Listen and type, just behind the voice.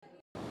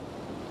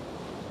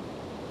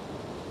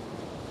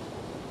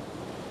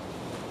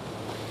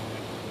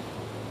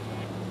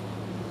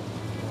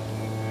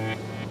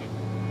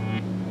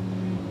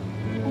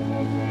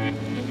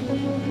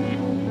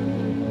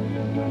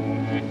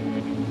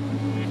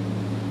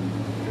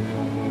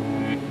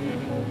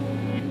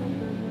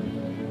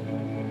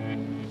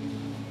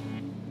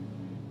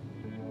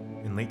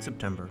late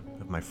September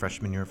of my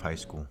freshman year of high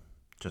school,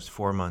 just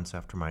 4 months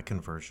after my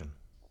conversion,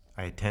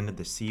 I attended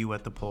the See You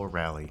at the Pole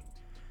rally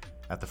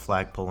at the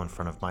flagpole in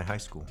front of my high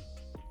school.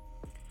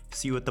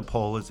 See You at the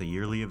Pole is a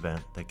yearly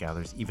event that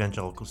gathers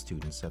evangelical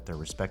students at their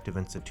respective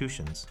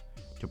institutions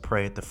to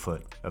pray at the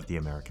foot of the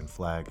American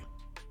flag.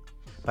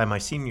 By my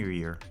senior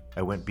year,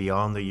 I went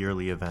beyond the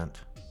yearly event.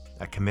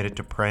 I committed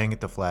to praying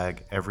at the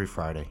flag every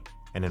Friday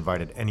and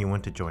invited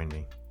anyone to join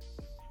me.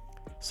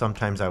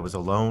 Sometimes I was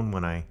alone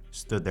when I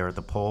stood there at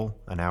the pole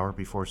an hour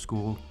before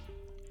school.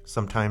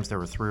 Sometimes there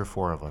were 3 or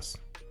 4 of us.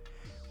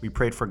 We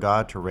prayed for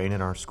God to reign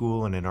in our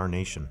school and in our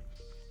nation.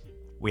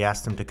 We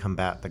asked Him to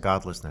combat the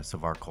godlessness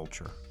of our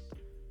culture.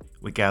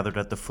 We gathered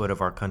at the foot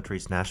of our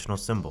country's national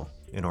symbol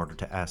in order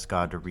to ask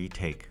God to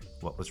retake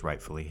what was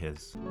rightfully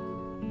His.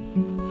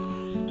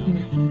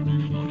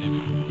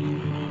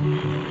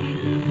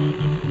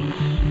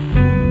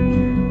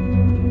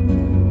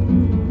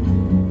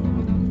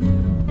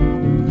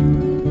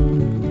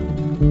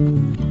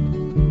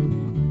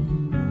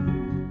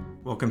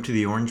 Welcome to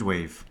The Orange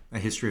Wave, a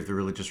history of the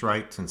religious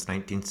right since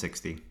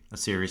 1960, a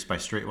series by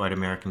Straight White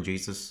American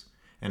Jesus,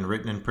 and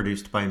written and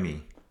produced by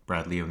me,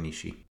 Bradley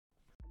Onishi.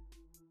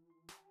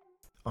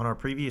 On our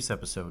previous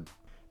episode,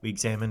 we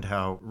examined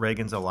how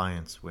Reagan's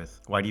alliance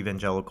with white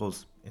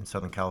evangelicals in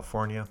Southern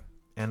California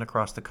and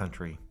across the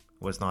country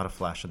was not a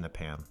flash in the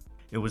pan.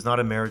 It was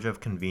not a marriage of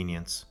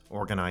convenience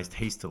organized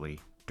hastily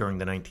during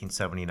the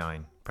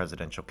 1979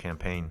 presidential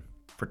campaign.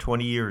 For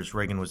 20 years,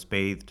 Reagan was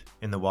bathed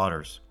in the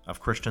waters of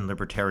Christian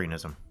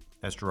libertarianism,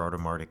 as Gerardo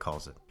Marti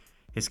calls it.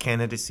 His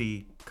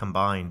candidacy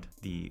combined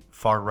the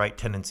far-right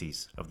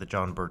tendencies of the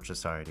John Birch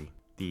Society,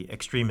 the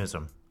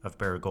extremism of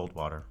Barry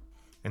Goldwater,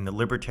 and the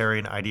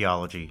libertarian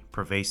ideology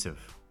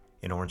pervasive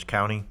in Orange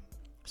County,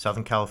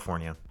 Southern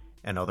California,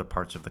 and other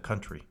parts of the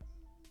country.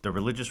 The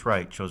religious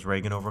right chose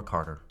Reagan over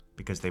Carter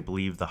because they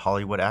believed the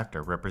Hollywood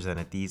actor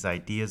represented these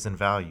ideas and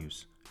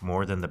values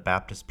more than the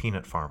Baptist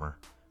peanut farmer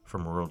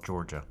from rural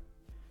Georgia.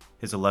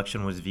 His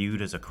election was viewed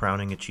as a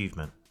crowning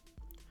achievement.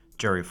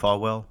 Jerry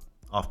Falwell,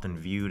 often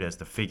viewed as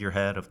the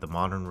figurehead of the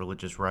modern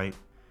religious right,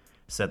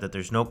 said that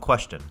there's no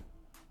question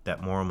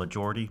that Moral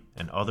Majority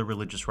and other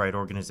religious right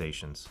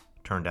organizations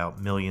turned out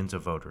millions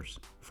of voters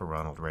for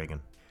Ronald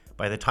Reagan.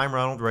 By the time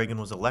Ronald Reagan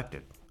was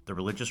elected, the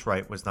religious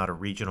right was not a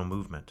regional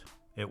movement.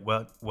 It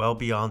went well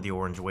beyond the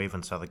Orange Wave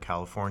in Southern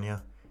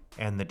California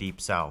and the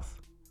Deep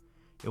South.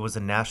 It was a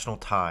national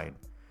tide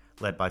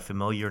led by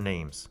familiar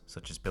names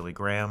such as Billy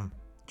Graham,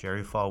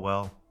 Jerry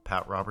Falwell,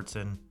 Pat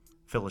Robertson,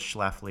 Phyllis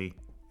Schlafly,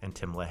 and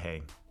Tim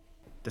LaHaye.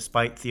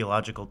 Despite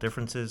theological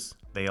differences,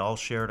 they all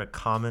shared a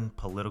common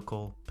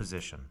political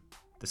position,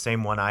 the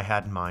same one I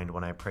had in mind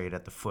when I prayed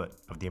at the foot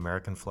of the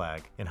American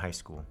flag in high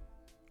school.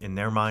 In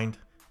their mind,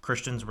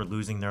 Christians were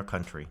losing their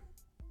country.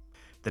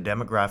 The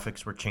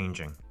demographics were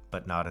changing,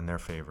 but not in their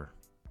favor.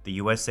 The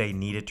USA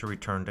needed to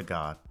return to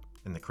God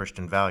and the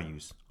Christian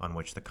values on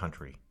which the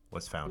country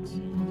was founded.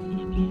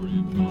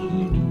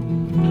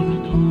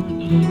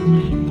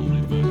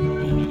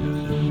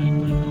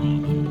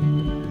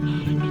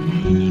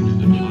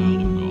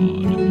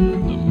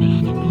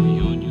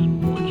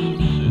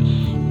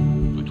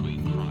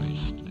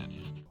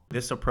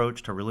 This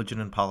approach to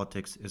religion and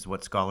politics is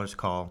what scholars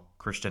call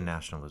Christian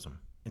nationalism.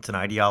 It's an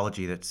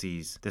ideology that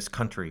sees this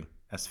country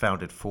as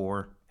founded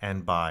for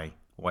and by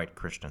white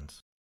Christians.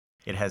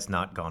 It has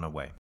not gone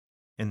away.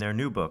 In their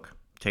new book,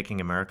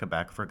 Taking America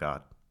Back for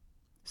God,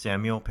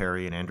 Samuel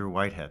Perry and Andrew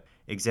Whitehead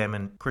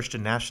examine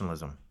Christian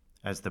nationalism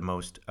as the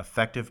most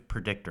effective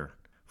predictor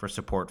for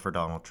support for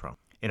Donald Trump.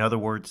 In other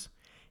words,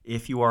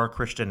 if you are a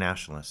Christian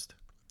nationalist,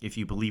 if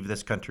you believe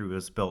this country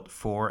was built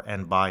for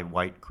and by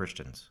white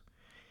Christians,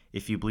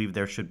 if you believe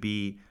there should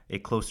be a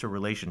closer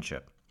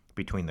relationship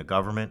between the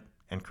government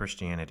and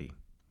Christianity,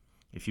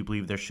 if you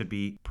believe there should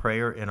be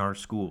prayer in our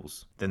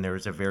schools, then there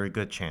is a very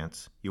good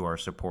chance you are a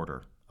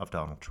supporter of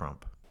Donald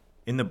Trump.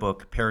 In the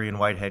book, Perry and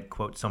Whitehead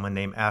quote someone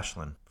named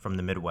Ashland from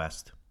the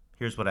Midwest.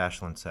 Here's what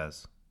Ashland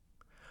says.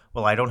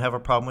 "Well, I don't have a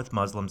problem with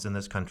Muslims in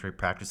this country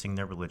practicing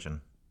their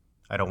religion.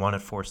 I don't want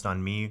it forced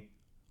on me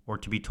or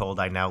to be told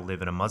I now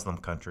live in a Muslim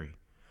country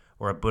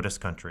or a Buddhist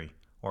country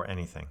or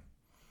anything.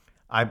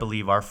 I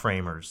believe our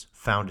framers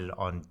founded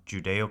on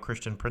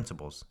Judeo-Christian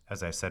principles,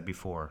 as I said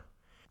before,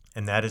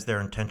 and that is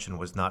their intention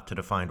was not to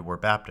define we're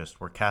Baptist,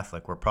 we're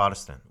Catholic, we're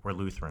Protestant, we're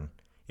Lutheran.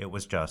 It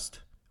was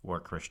just we're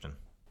Christian."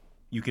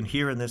 You can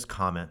hear in this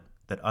comment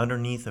that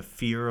underneath a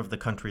fear of the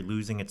country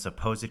losing its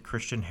supposed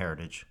Christian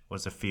heritage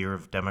was a fear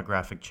of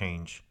demographic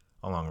change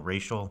along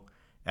racial,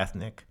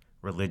 ethnic,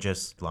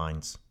 religious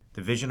lines.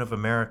 The vision of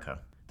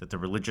America that the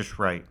religious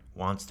right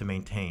wants to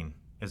maintain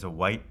is a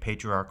white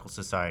patriarchal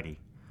society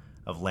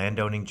of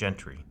landowning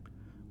gentry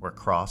where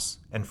cross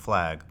and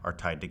flag are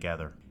tied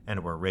together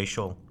and where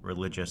racial,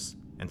 religious,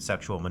 and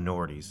sexual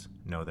minorities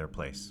know their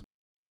place.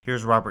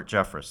 Here's Robert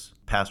Jeffress,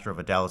 pastor of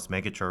a Dallas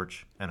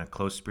megachurch and a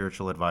close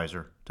spiritual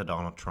advisor to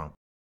Donald Trump.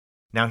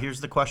 Now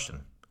here's the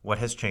question. What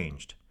has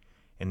changed?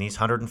 In these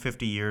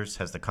 150 years,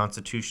 has the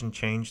Constitution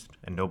changed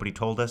and nobody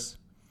told us?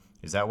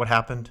 Is that what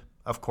happened?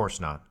 Of course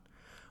not.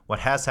 What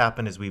has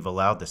happened is we've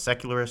allowed the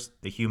secularists,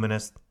 the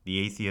humanists, the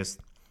atheists,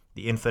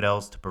 the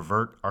infidels to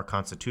pervert our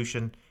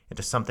Constitution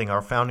into something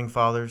our founding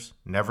fathers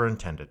never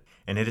intended.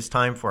 And it is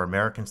time for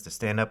Americans to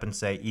stand up and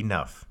say,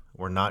 enough.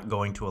 We're not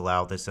going to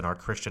allow this in our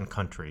Christian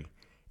country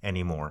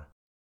anymore.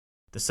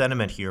 The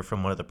sentiment here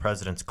from one of the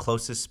president's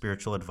closest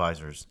spiritual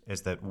advisors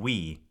is that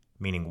we,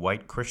 meaning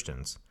white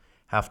Christians,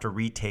 have to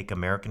retake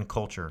American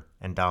culture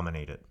and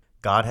dominate it.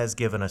 God has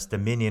given us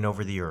dominion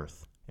over the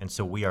earth, and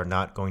so we are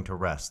not going to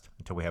rest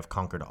until we have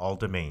conquered all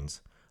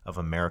domains of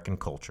American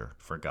culture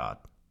for God.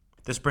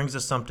 This brings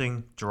us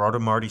something Gerardo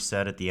Marti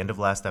said at the end of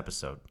last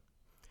episode.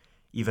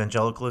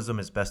 Evangelicalism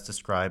is best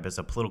described as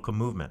a political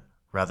movement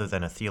rather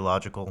than a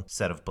theological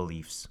set of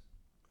beliefs.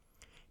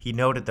 He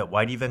noted that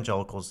white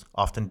evangelicals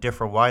often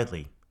differ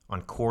widely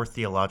on core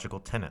theological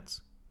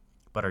tenets,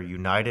 but are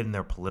united in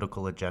their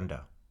political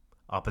agenda: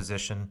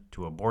 opposition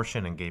to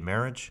abortion and gay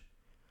marriage,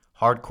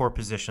 hardcore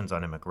positions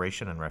on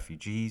immigration and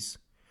refugees,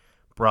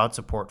 broad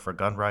support for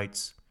gun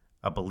rights,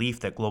 a belief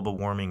that global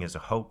warming is a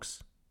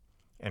hoax,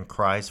 and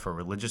cries for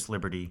religious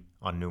liberty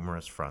on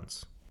numerous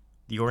fronts.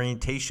 The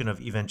orientation of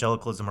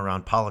evangelicalism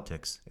around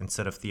politics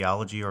instead of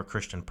theology or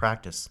Christian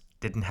practice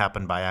didn't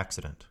happen by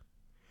accident.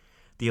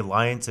 The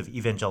alliance of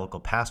evangelical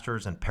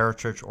pastors and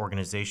parachurch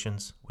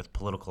organizations with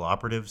political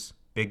operatives,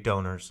 big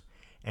donors,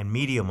 and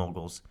media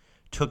moguls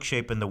took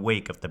shape in the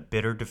wake of the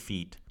bitter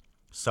defeat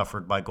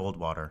suffered by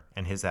Goldwater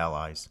and his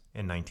allies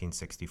in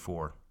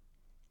 1964.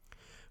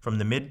 From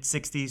the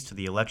mid-60s to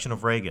the election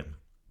of Reagan,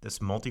 this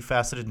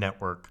multifaceted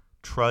network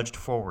trudged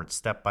forward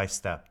step by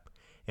step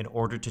in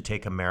order to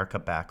take America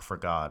back for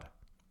God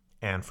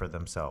and for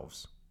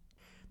themselves.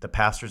 The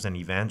pastors and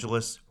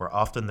evangelists were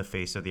often the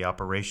face of the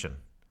operation,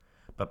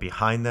 but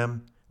behind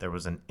them there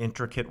was an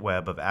intricate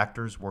web of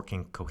actors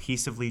working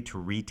cohesively to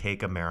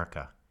retake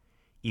America,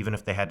 even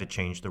if they had to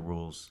change the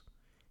rules,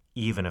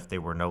 even if they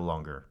were no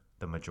longer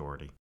the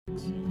majority.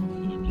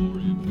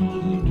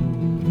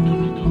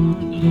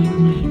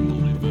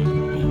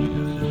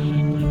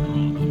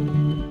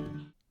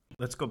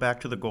 Let's go back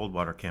to the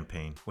Goldwater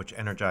campaign, which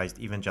energized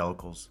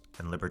evangelicals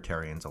and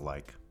libertarians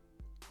alike.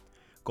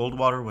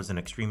 Goldwater was an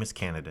extremist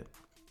candidate.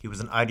 He was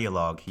an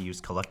ideologue. He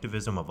used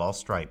collectivism of all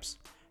stripes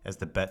as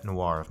the bête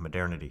noire of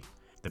modernity,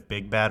 the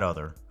big bad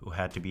other who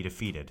had to be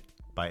defeated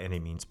by any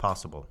means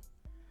possible.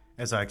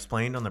 As I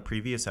explained on the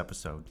previous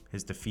episode,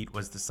 his defeat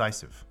was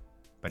decisive,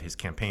 but his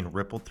campaign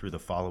rippled through the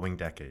following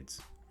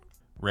decades.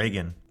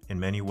 Reagan, in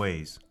many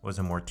ways, was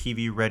a more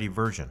TV-ready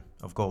version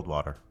of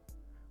Goldwater,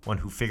 one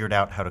who figured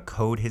out how to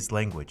code his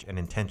language and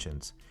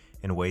intentions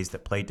in ways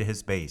that played to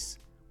his base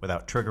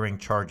without triggering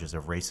charges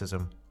of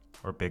racism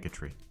or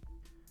bigotry.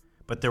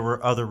 But there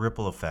were other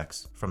ripple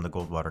effects from the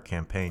Goldwater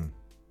campaign.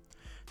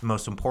 The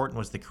most important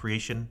was the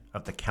creation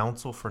of the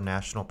Council for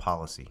National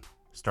Policy,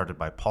 started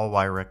by Paul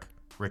Weyrich,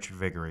 Richard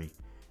Viguerie,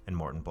 and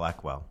Morton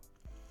Blackwell.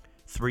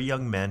 Three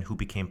young men who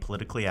became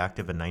politically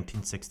active in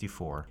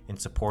 1964 in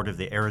support of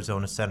the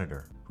Arizona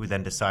senator, who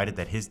then decided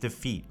that his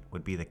defeat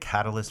would be the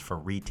catalyst for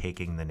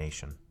retaking the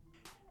nation.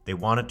 They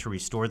wanted to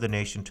restore the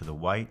nation to the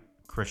white,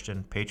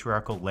 Christian,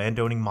 patriarchal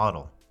landowning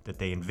model that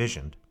they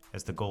envisioned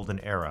as the golden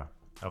era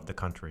of the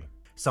country,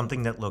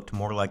 something that looked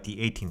more like the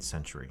 18th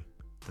century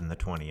than the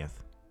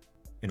 20th.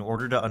 In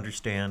order to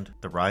understand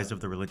the rise of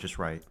the religious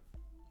right,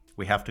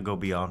 we have to go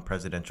beyond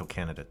presidential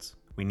candidates.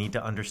 We need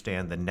to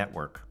understand the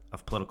network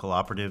of political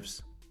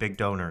operatives, big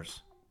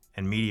donors,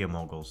 and media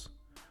moguls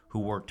who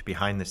worked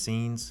behind the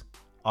scenes,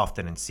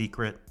 often in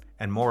secret,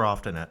 and more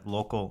often at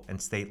local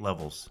and state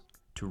levels,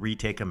 to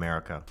retake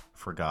America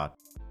for God.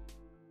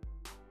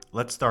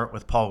 Let's start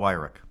with Paul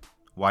Weyrich,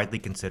 widely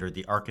considered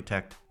the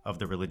architect of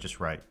the religious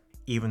right,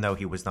 even though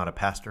he was not a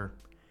pastor,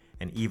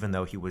 and even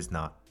though he was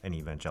not an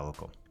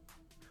evangelical.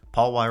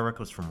 Paul Weyrich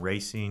was from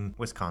Racine,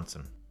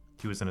 Wisconsin.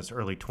 He was in his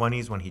early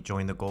 20s when he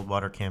joined the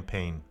Goldwater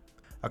campaign.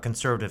 A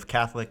conservative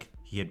Catholic,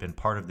 he had been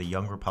part of the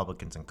Young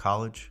Republicans in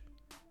college,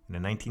 and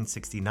in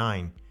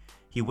 1969,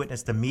 he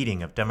witnessed a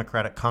meeting of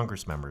Democratic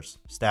Congress members,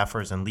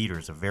 staffers, and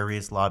leaders of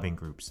various lobbying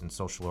groups and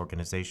social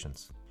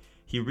organizations.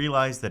 He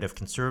realized that if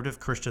conservative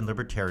Christian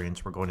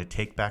libertarians were going to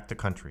take back the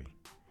country,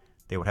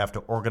 they would have to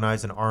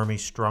organize an army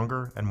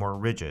stronger and more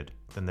rigid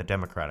than the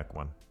Democratic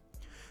one.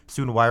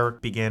 Soon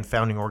Weyrich began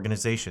founding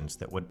organizations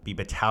that would be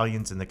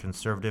battalions in the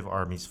conservative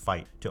army's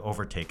fight to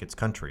overtake its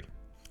country.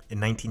 In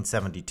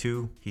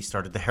 1972, he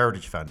started the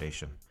Heritage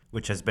Foundation,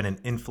 which has been an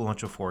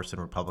influential force in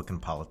Republican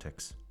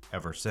politics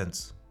ever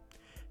since.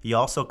 He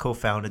also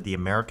co-founded the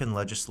American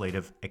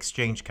Legislative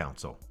Exchange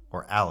Council,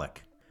 or ALEC,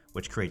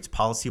 which creates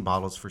policy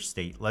models for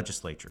state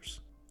legislatures.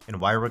 In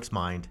Weyrich's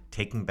mind,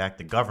 taking back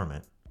the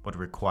government would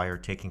require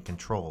taking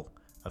control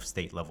of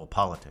state-level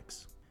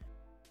politics.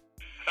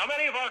 Now,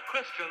 many of our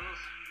Christians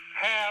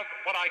have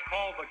what I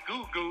call the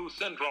goo-goo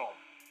syndrome.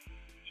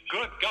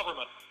 Good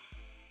government.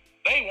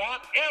 They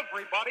want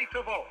everybody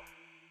to vote.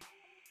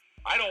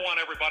 I don't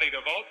want everybody to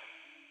vote.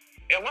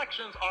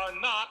 Elections are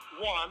not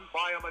won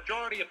by a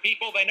majority of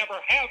people. They never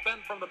have been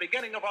from the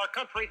beginning of our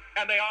country,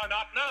 and they are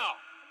not now.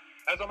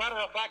 As a matter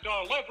of fact,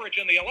 our leverage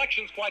in the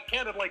elections, quite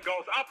candidly,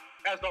 goes up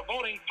as the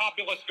voting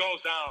populace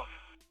goes down.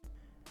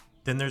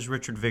 Then there's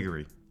Richard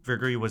Viguerie.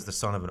 Viguerie was the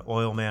son of an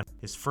oil man.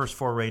 His first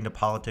foray into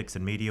politics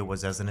and media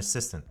was as an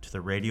assistant to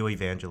the radio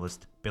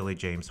evangelist Billy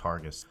James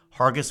Hargis.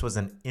 Hargis was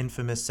an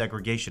infamous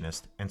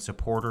segregationist and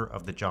supporter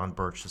of the John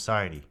Birch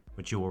Society,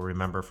 which you will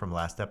remember from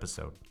last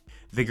episode.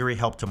 Viguerie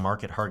helped to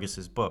market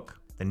Hargis's book,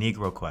 The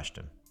Negro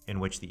Question, in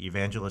which the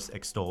evangelist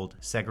extolled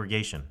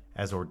segregation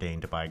as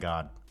ordained by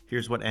God.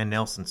 Here's what Ann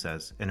Nelson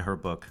says in her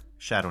book,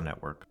 Shadow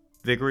Network.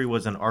 Viguerie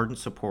was an ardent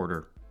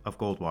supporter of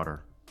Goldwater,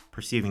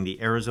 perceiving the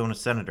Arizona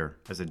senator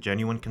as a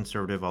genuine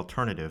conservative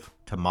alternative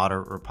to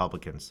moderate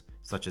Republicans,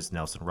 such as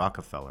Nelson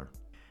Rockefeller.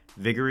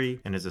 Viguerie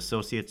and his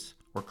associates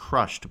were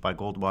crushed by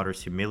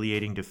Goldwater's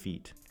humiliating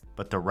defeat,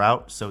 but the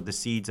rout sowed the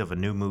seeds of a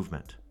new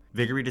movement.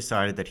 Viguerie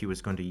decided that he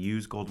was going to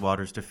use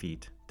Goldwater's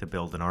defeat to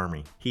build an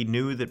army. He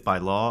knew that by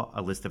law,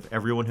 a list of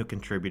everyone who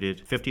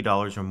contributed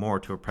 $50 or more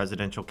to a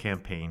presidential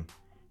campaign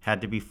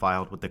had to be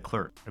filed with the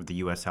clerk of the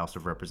U.S. House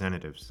of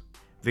Representatives.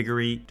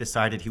 Viguerie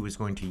decided he was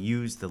going to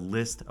use the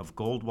list of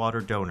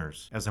Goldwater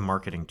donors as a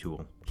marketing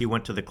tool. He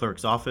went to the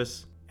clerk's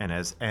office, and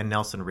as Ann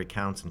Nelson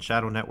recounts in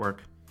Shadow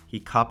Network, he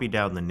copied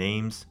down the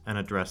names and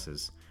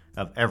addresses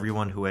of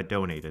everyone who had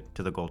donated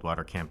to the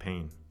Goldwater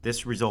campaign.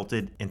 This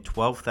resulted in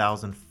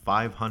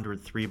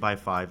 12,500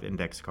 3x5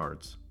 index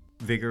cards.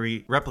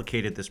 Viguerie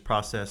replicated this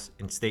process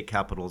in state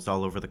capitals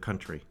all over the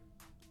country,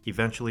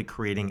 eventually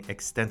creating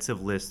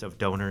extensive lists of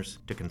donors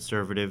to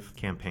conservative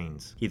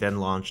campaigns. He then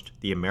launched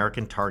the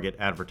American Target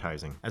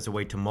advertising as a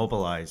way to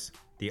mobilize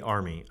the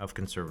army of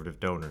conservative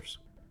donors.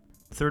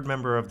 The third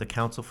member of the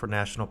Council for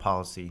National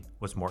Policy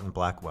was Morton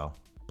Blackwell.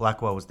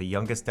 Blackwell was the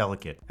youngest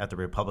delegate at the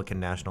Republican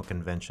National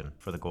Convention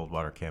for the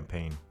Goldwater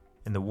campaign.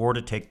 In the war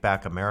to take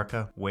back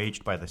America,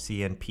 waged by the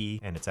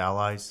CNP and its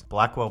allies,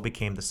 Blackwell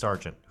became the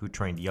sergeant who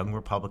trained young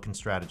Republican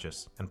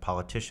strategists and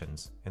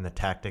politicians in the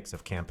tactics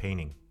of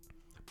campaigning.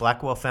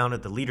 Blackwell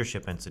founded the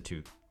Leadership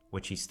Institute,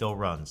 which he still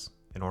runs,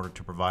 in order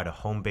to provide a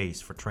home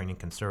base for training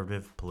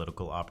conservative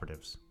political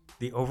operatives.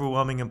 The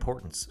overwhelming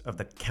importance of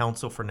the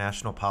Council for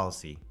National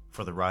Policy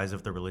for the rise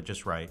of the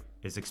religious right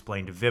is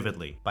explained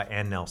vividly by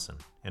Ann Nelson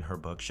in her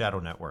book Shadow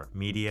Network,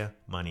 Media,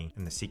 Money,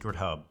 and the Secret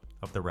Hub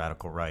of the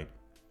Radical Right.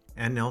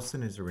 Ann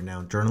Nelson is a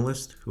renowned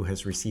journalist who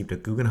has received a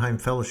Guggenheim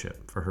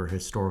Fellowship for her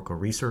historical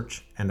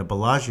research and a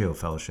Bellagio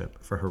Fellowship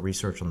for her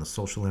research on the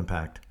social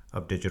impact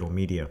of digital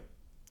media.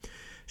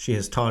 She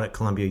has taught at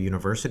Columbia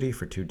University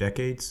for 2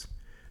 decades,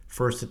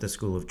 first at the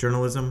School of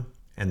Journalism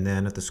and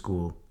then at the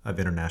School of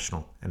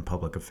International and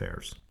Public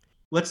Affairs.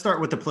 Let's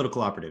start with the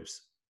political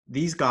operatives.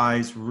 These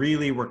guys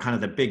really were kind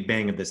of the big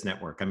bang of this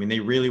network. I mean, they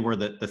really were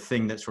the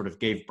thing that sort of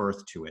gave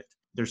birth to it.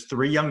 There's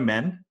 3 young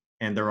men,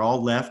 and they're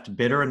all left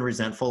bitter and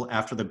resentful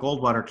after the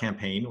Goldwater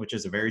campaign, which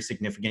is a very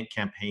significant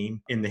campaign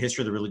in the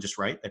history of the religious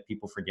right that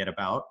people forget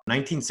about.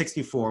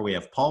 1964, we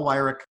have Paul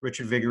Weyrich,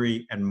 Richard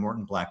Viguerie, and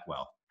Morton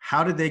Blackwell.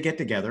 How did they get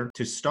together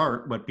to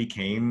start what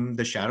became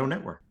the Shadow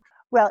Network?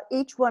 Well,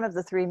 each one of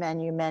the 3 men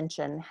you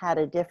mentioned had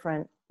a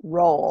different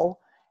role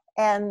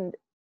and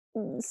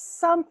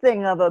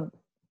something of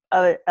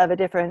a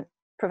different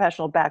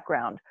professional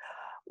background.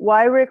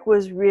 Weyrich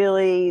was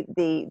really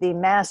the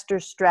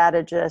master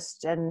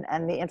strategist and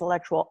the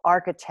intellectual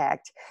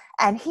architect,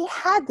 and he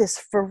had this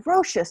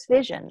ferocious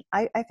vision.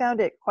 I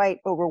found it quite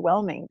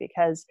overwhelming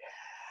because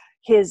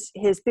his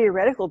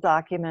theoretical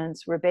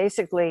documents were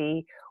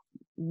basically,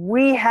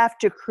 we have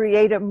to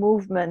create a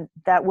movement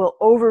that will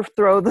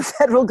overthrow the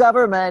federal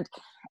government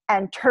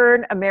and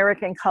turn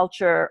American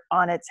culture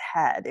on its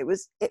head. It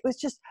was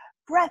just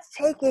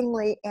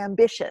breathtakingly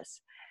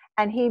ambitious.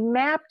 And he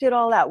mapped it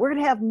all out. We're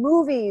going to have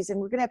movies, and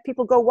we're going to have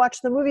people go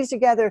watch the movies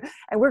together,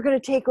 and we're going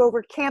to take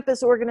over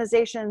campus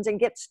organizations and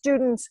get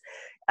students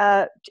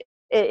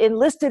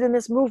enlisted in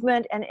this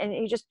movement. And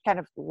he just kind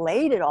of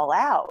laid it all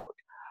out.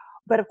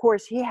 But of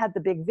course, he had the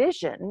big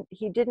vision.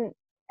 He didn't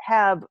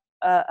have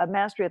a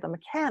mastery of the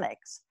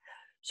mechanics.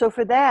 So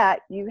for that,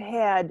 you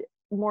had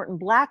Morton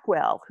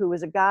Blackwell, who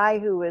was a guy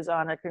who was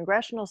on a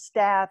congressional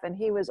staff, and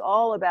he was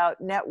all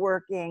about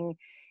networking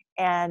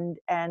and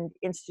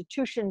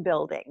institution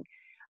building.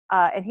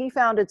 And he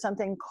founded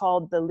something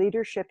called the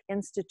Leadership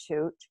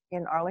Institute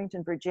in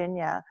Arlington,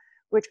 Virginia,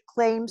 which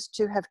claims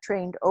to have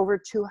trained over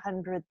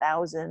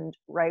 200,000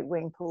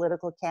 right-wing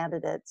political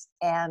candidates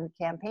and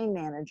campaign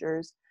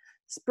managers,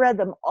 spread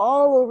them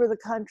all over the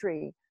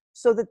country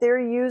so that they're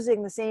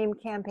using the same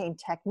campaign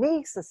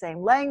techniques, the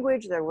same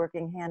language, they're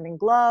working hand in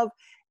glove.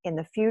 In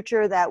the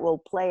future, that will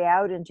play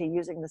out into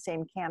using the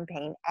same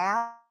campaign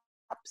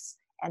apps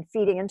and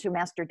feeding into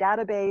master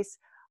database.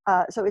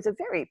 So it's a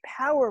very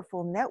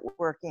powerful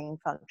networking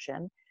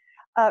function.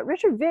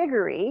 Richard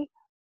Viguerie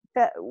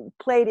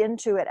played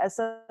into it as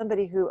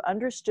somebody who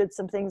understood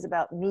some things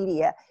about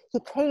media. He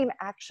came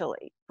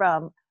actually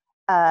from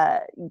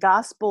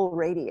gospel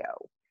radio.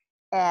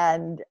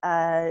 And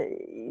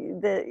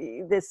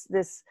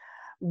this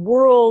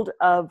world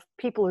of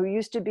people who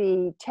used to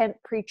be tent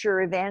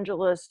preacher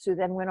evangelists who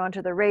then went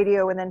onto the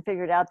radio and then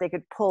figured out they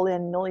could pull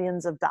in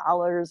millions of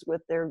dollars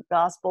with their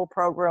gospel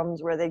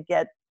programs where they'd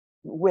get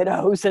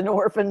widows and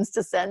orphans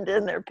to send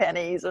in their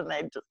pennies, and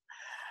they just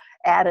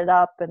add it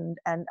up. And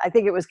I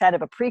think it was kind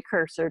of a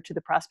precursor to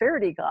the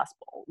prosperity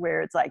gospel,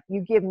 where it's like,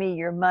 you give me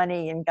your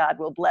money and God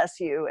will bless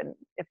you. And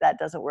if that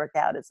doesn't work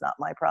out, it's not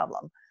my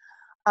problem.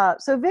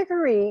 So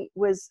Vickery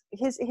was,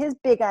 his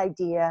big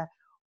idea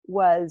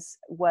was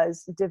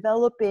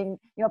developing,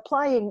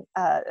 applying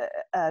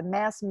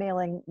mass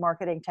mailing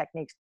marketing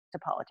techniques to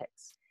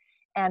politics,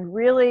 and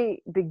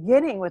really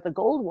beginning with the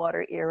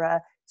Goldwater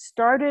era,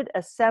 started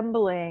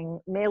assembling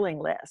mailing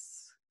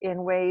lists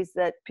in ways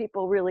that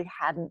people really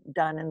hadn't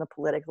done in the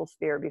political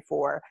sphere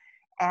before.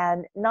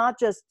 And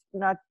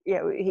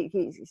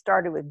he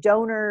started with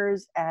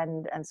donors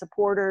and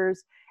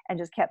supporters, and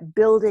just kept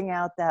building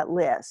out that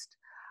list.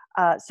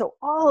 So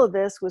all of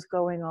this was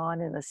going on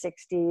in the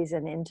 60s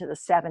and into the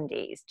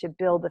 70s to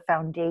build the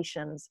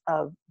foundations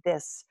of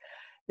this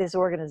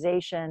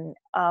organization.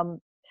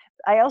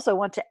 I also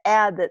want to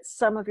add that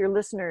some of your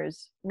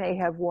listeners may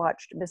have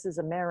watched Mrs.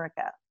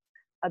 America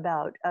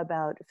about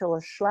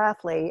Phyllis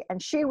Schlafly,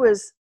 and she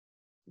was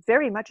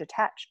very much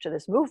attached to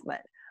this movement.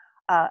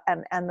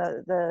 And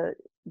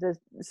the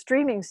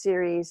streaming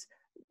series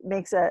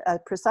makes a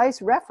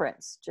precise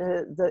reference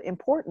to the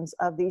importance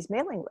of these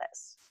mailing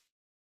lists.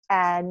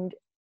 And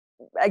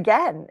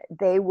again,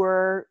 they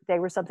were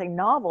something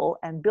novel,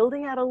 and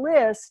building out a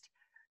list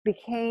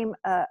became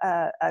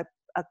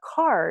a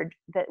card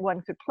that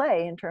one could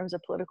play in terms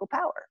of political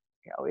power,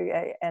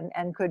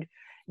 and could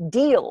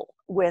deal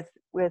with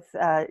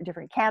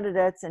different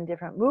candidates and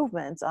different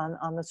movements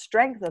on the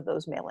strength of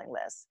those mailing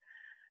lists.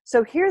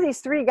 So here these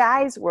three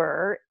guys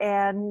were,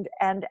 and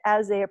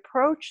as they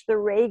approached the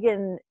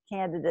Reagan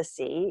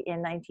candidacy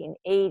in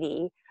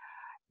 1980,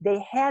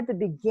 they had the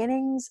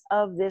beginnings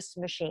of this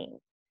machine,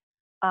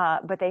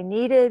 but they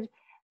needed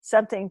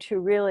something to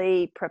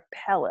really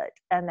propel it,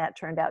 and that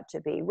turned out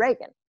to be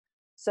Reagan.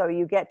 So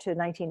you get to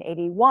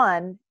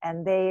 1981,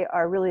 and they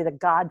are really the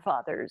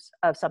godfathers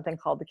of something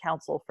called the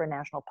Council for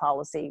National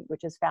Policy,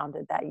 which is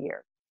founded that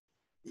year.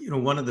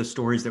 One of the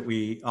stories that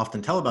we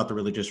often tell about the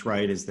religious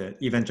right is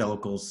that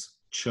evangelicals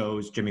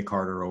chose Jimmy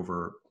Carter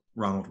over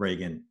Ronald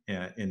Reagan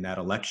in that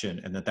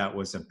election, and that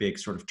was a big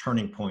sort of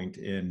turning point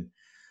in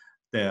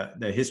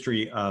the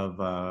history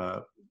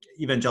of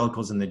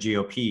evangelicals in the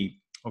GOP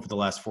over the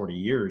last 40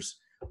 years.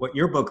 What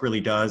your book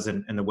really does,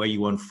 and the way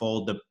you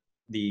unfold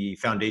the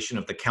foundation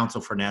of the Council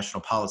for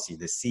National Policy,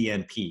 the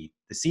CNP.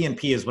 The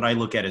CNP is what I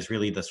look at as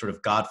really the sort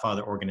of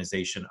godfather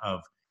organization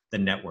of the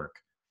network.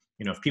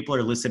 If people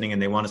are listening and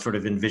they want to sort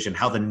of envision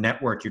how the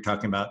network you're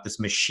talking about,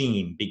 this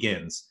machine,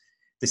 begins,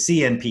 the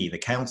CNP, the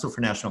Council for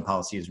National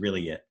Policy, is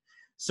really it.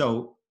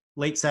 So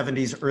late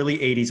 70s, early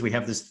 80s, we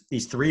have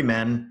these three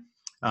men.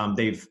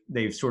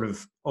 They've sort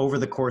of, over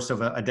the course of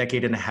a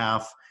decade and a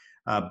half,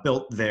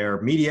 built their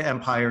media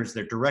empires,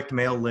 their direct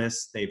mail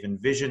lists. They've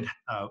envisioned,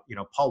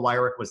 Paul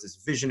Weyrich was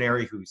this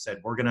visionary who said,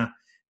 we're going to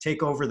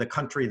take over the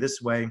country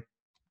this way.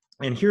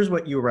 And here's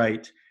what you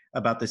write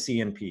about the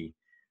CNP.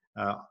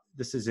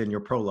 This is in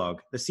your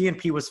prologue. The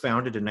CNP was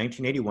founded in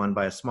 1981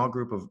 by a small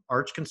group of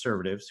arch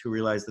conservatives who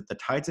realized that the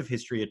tides of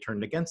history had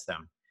turned against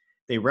them.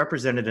 They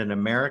represented an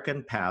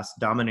American past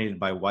dominated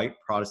by white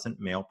Protestant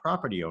male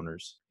property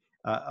owners.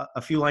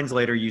 A few lines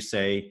later, you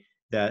say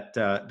that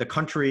the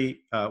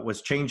country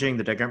was changing,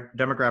 the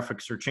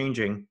demographics are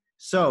changing.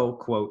 So,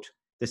 quote,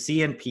 the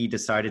CNP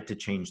decided to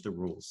change the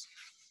rules.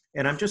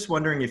 And I'm just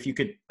wondering if you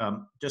could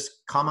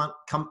just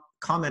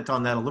comment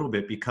on that a little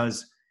bit,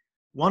 because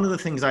one of the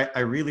things I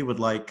really would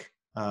like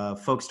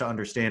folks to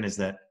understand is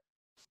that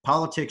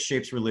politics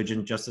shapes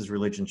religion just as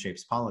religion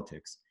shapes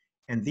politics.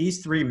 And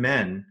these three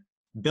men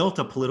built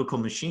a political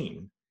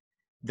machine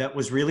that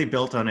was really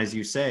built on, as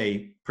you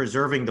say,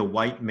 preserving the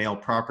white male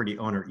property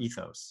owner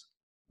ethos.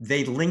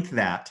 They linked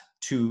that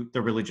to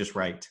the religious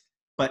right.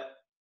 But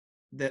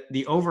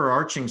the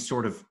overarching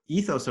sort of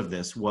ethos of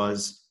this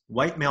was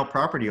white male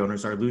property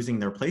owners are losing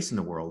their place in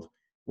the world.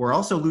 We're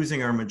also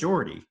losing our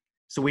majority.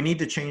 So we need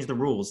to change the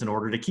rules in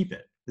order to keep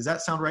it. Does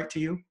that sound right to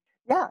you?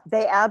 Yeah,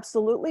 they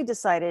absolutely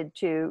decided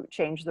to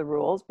change the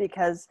rules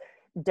because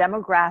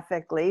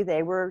demographically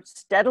they were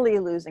steadily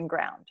losing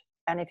ground.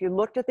 And if you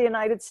looked at the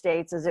United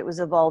States as it was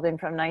evolving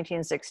from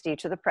 1960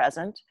 to the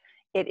present,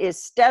 it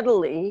is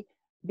steadily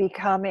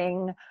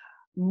becoming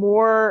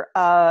more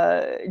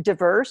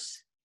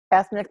diverse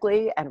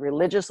ethnically and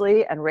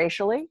religiously and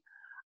racially.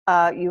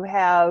 You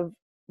have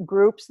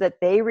groups that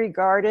they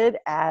regarded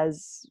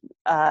as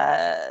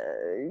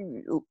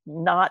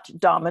not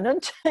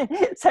dominant,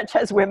 such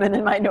as women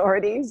and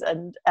minorities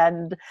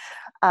and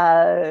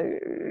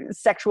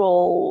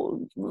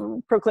sexual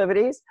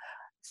proclivities.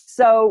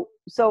 So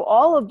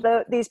all of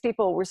these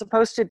people were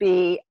supposed to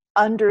be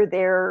under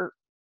their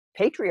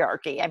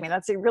patriarchy. I mean,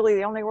 that's really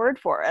the only word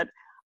for it.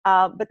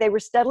 But they were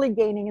steadily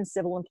gaining in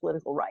civil and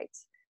political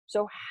rights.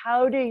 So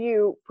how do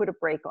you put a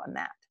break on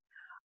that?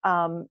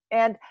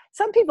 And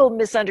some people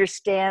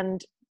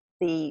misunderstand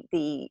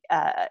the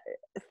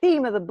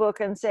theme of the book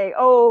and say,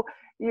 oh,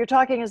 you're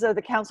talking as though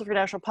the Council for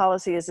National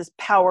Policy is this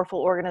powerful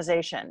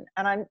organization.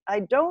 And I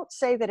don't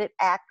say that it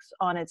acts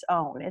on its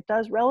own. It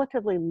does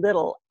relatively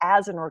little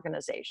as an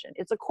organization.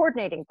 It's a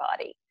coordinating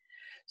body.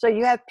 So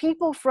you have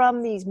people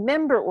from these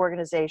member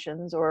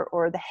organizations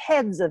or the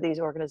heads of these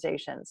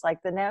organizations,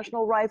 like the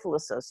National Rifle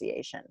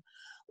Association,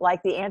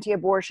 like the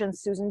anti-abortion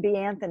Susan B.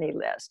 Anthony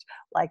list,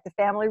 like the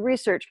Family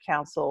Research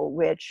Council,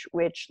 which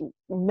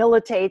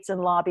militates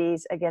and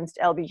lobbies against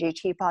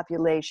LGBT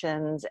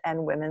populations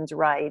and women's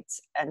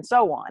rights and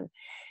so on,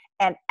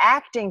 and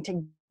acting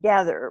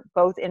together,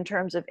 both in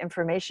terms of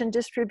information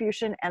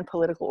distribution and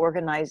political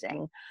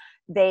organizing.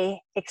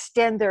 They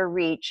extend their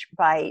reach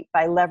by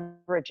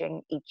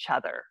leveraging each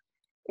other.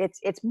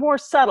 It's more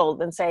subtle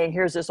than saying,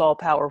 here's this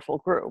all-powerful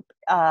group.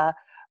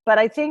 But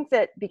I think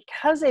that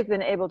because they've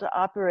been able to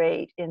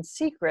operate in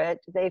secret,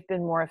 they've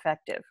been more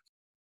effective.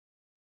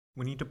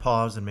 We need to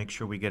pause and make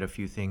sure we get a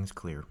few things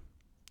clear.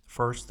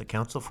 First, the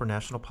Council for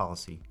National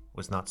Policy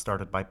was not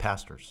started by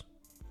pastors.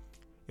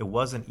 It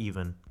wasn't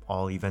even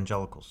all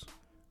evangelicals.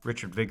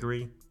 Richard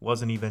Viguerie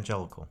was an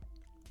evangelical.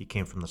 He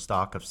came from the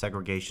stock of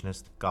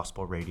segregationist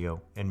gospel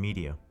radio and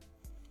media.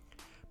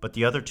 But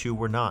the other two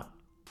were not.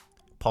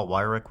 Paul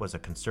Weyrich was a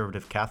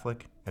conservative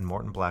Catholic, and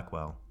Morton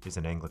Blackwell is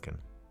an Anglican.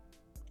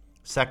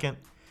 Second,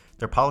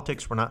 their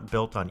politics were not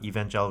built on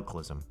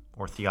evangelicalism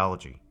or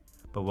theology,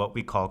 but what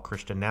we call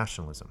Christian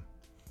nationalism,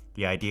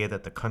 the idea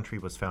that the country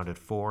was founded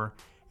for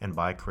and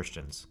by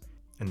Christians,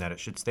 and that it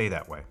should stay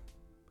that way.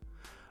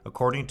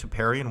 According to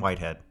Perry and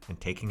Whitehead in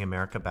Taking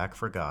America Back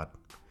for God,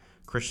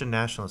 Christian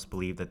nationalists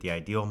believe that the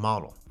ideal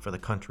model for the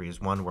country is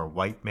one where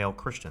white male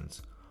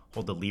Christians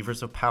hold the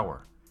levers of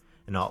power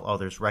and all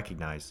others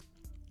recognize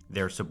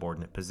their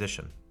subordinate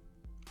position.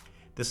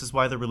 This is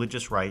why the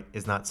religious right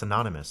is not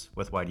synonymous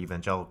with white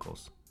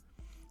evangelicals.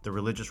 The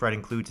religious right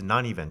includes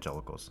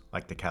non-evangelicals,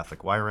 like the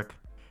Catholic Weyrich,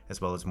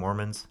 as well as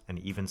Mormons and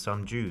even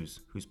some Jews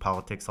whose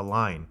politics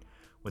align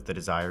with the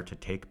desire to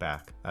take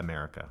back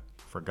America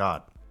for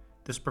God.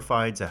 This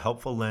provides a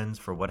helpful lens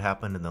for what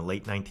happened in the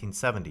late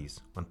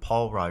 1970s when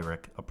Paul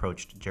Weyrich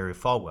approached Jerry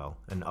Falwell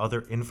and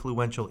other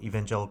influential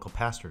evangelical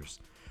pastors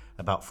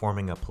about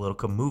forming a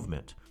political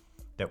movement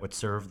that would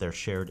serve their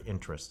shared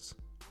interests.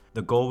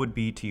 The goal would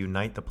be to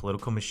unite the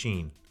political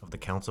machine of the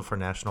Council for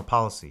National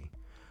Policy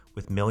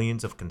with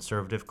millions of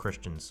conservative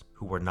Christians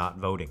who were not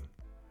voting,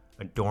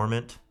 a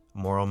dormant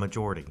moral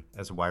majority,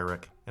 as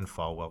Weyrich and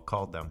Falwell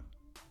called them.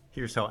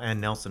 Here's how Ann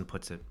Nelson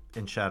puts it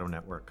in Shadow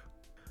Network.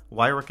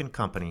 Weyrich and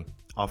company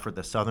offered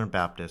the Southern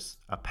Baptists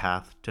a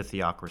path to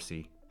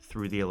theocracy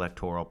through the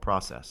electoral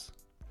process.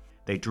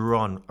 They drew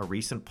on a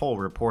recent poll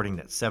reporting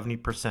that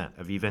 70%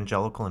 of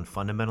evangelical and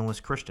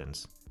fundamentalist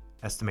Christians,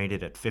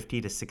 estimated at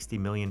 50 to 60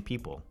 million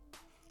people,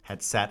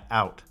 had sat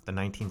out the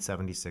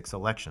 1976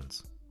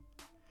 elections.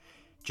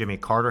 Jimmy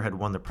Carter had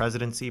won the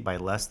presidency by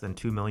less than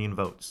 2 million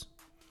votes.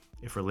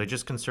 If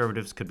religious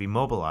conservatives could be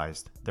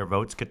mobilized, their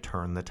votes could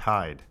turn the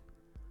tide.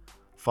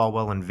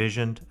 Falwell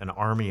envisioned an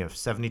army of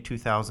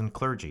 72,000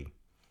 clergy,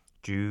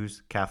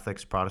 Jews,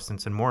 Catholics,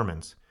 Protestants, and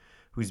Mormons,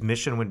 whose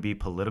mission would be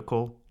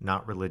political,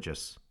 not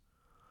religious.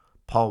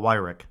 Paul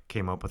Weyrich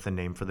came up with a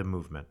name for the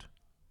movement,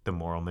 the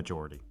Moral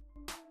Majority.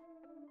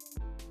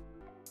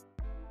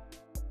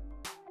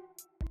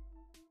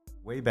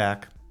 Way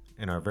back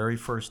in our very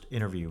first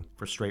interview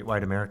for Straight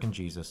White American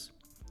Jesus,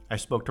 I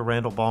spoke to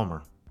Randall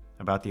Balmer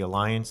about the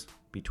alliance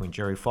between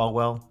Jerry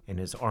Falwell and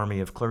his army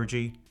of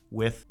clergy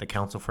with the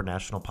Council for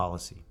National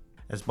Policy.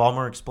 As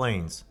Balmer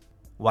explains,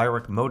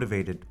 Weyrich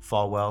motivated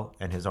Falwell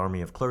and his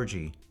army of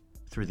clergy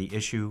through the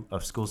issue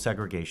of school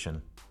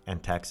segregation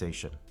and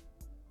taxation.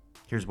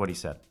 Here's what he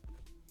said.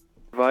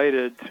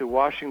 Invited to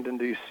Washington,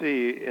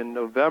 D.C. in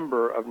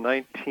November of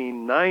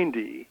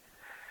 1990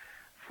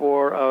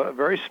 for a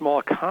very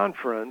small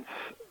conference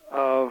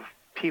of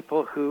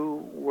people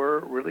who were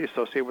really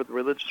associated with the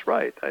religious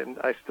right. And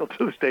I still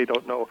to this day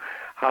don't know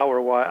how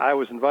or why I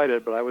was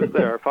invited, but I was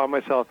there. I found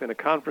myself in a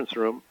conference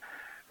room,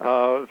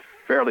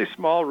 fairly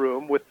small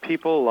room, with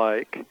people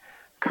like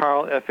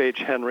Carl F.H.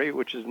 Henry,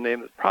 which is a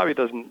name that probably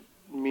doesn't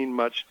mean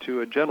much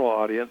to a general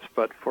audience,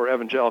 but for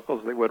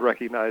evangelicals, they would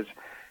recognize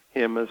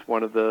him as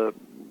one of the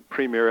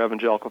premier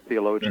evangelical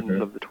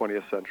theologians of the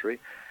 20th century.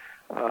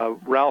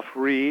 Ralph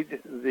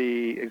Reed,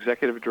 the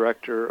executive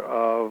director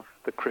of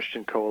the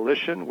Christian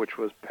Coalition, which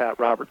was Pat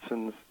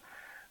Robertson's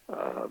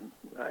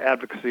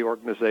advocacy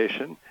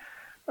organization.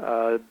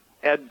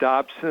 Ed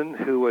Dobson,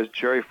 who was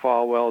Jerry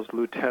Falwell's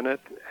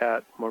lieutenant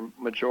at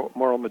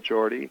Moral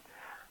Majority.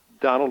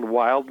 Donald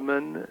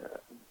Wildman,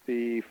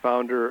 the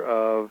founder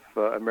of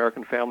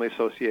American Family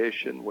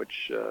Association,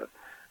 which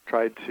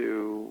tried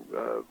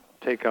to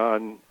take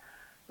on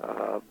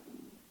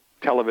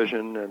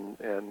television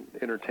and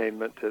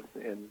entertainment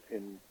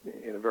in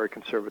a very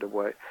conservative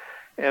way.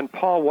 And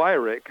Paul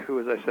Weyrich, who,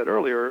 as I said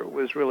earlier,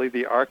 was really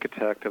the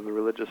architect of the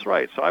religious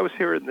right. So I was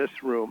here in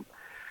this room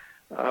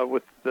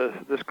with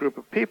this group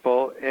of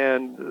people,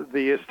 and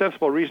the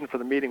ostensible reason for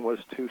the meeting was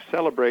to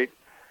celebrate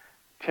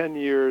 10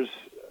 years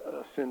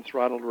since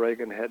Ronald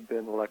Reagan had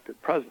been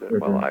elected president.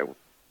 Mm-hmm.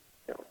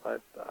 Well,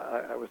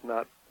 I was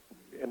not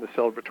in the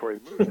celebratory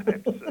mood, I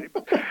have to say.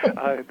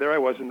 But, there I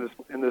was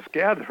in this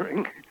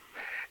gathering,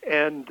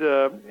 and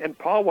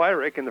Paul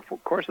Weyrich, in the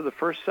course of the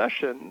first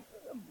session,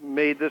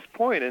 made this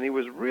point, and he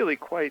was really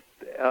quite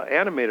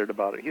animated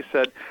about it. He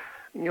said,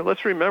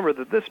 let's remember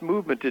that this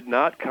movement did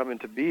not come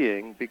into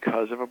being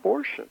because of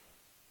abortion.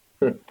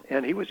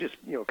 And he was just,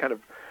 kind of,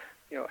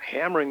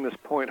 hammering this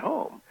point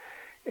home.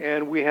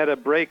 And we had a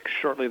break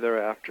shortly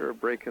thereafter, a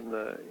break in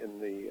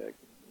the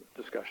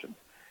discussion.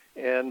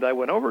 And I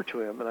went over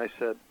to him and I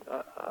said,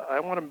 I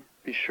want to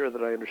be sure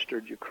that I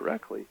understood you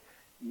correctly.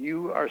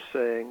 You are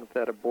saying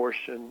that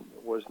abortion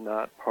was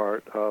not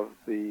part of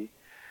the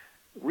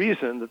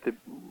reason that the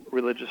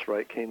religious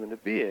right came into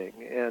being.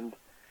 And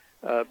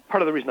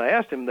part of the reason I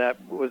asked him that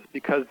was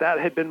because that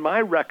had been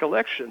my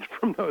recollection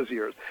from those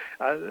years.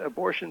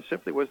 Abortion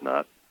simply was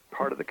not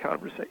part of the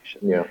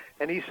conversation. Yeah.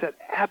 And he said,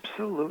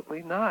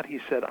 absolutely not. He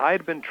said,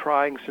 I'd been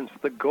trying since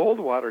the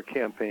Goldwater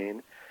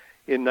campaign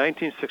in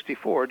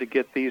 1964 to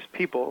get these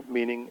people,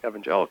 meaning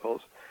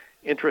evangelicals,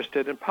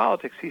 interested in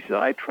politics. He said,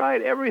 I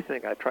tried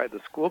everything. I tried the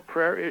school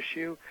prayer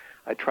issue.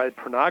 I tried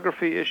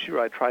pornography issue.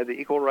 I tried the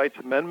Equal Rights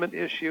Amendment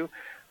issue.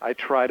 I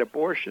tried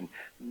abortion.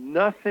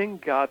 Nothing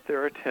got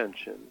their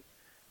attention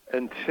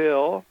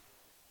until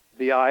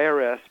the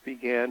IRS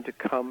began to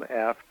come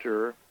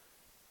after,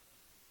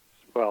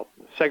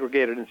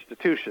 segregated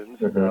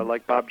institutions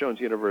like Bob Jones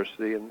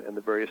University and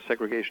the various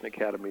segregation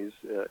academies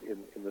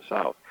in the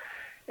South.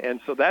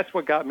 And so that's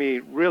what got me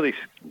really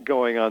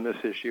going on this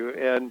issue.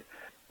 And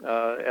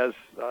as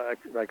I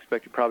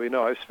expect you probably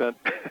know, I've spent,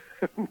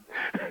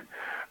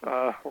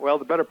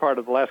 the better part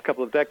of the last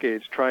couple of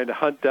decades trying to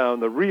hunt down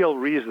the real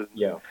reasons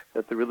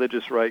that the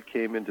religious right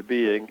came into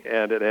being,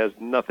 and it has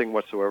nothing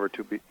whatsoever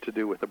to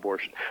do with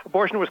abortion.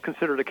 Abortion was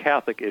considered a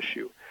Catholic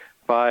issue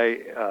by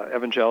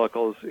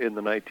evangelicals in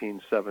the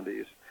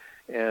 1970s,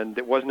 and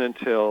it wasn't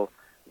until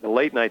the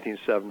late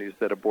 1970s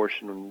that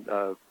abortion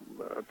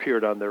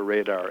appeared on their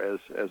radar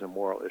as a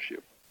moral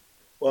issue.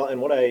 Well, and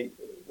what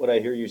I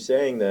hear you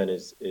saying then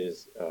is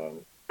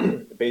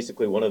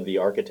basically one of the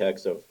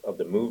architects of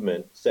the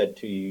movement said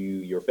to you,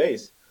 your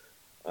face,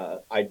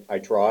 I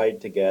tried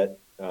to get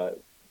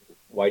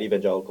white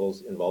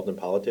evangelicals involved in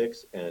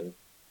politics, and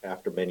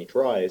after many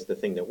tries, the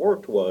thing that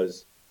worked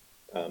was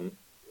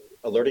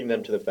alerting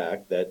them to the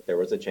fact that there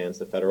was a chance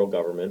the federal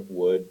government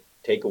would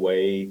take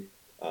away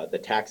the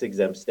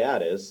tax-exempt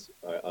status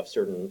of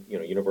certain,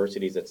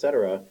 universities, et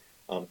cetera,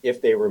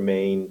 if they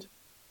remained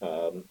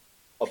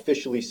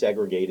officially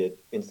segregated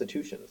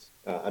institutions.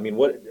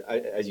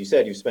 As you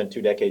said, you spent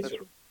 2 decades,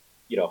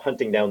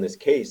 hunting down this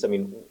case. I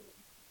mean,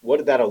 what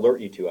did that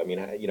alert you to? I mean,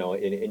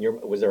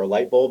 was there a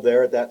light bulb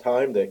there at that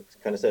time that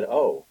kind of said,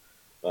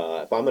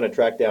 if I'm going to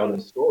track down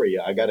the story,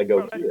 I got to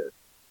go here?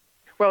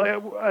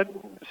 Well,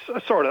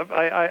 sort of.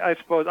 I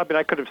suppose. I mean,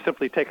 I could have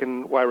simply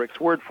taken Weyrich's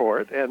word for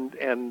it,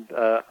 and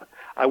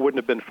I wouldn't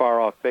have been far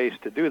off base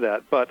to do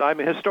that. But I'm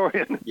a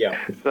historian. Yeah.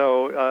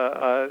 So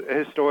a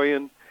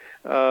historian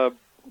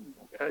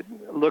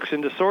looks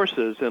into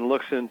sources and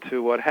looks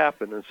into what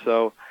happened, and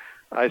so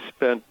I've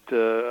spent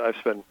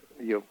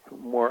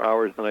more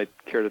hours than I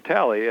care to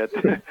tally at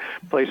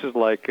places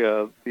like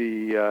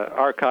the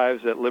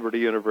archives at Liberty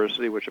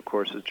University, which of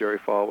course is Jerry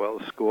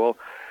Falwell's school.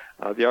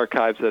 The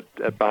archives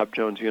at Bob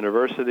Jones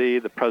University,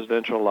 the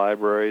presidential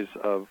libraries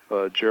of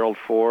Gerald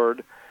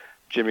Ford,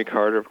 Jimmy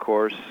Carter, of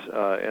course,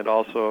 and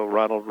also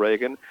Ronald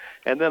Reagan.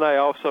 And then I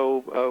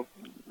also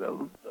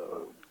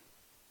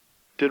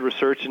did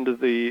research into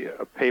the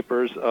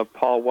papers of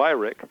Paul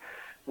Weyrich,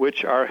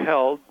 which are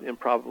held,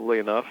 improbably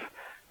enough,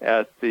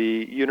 at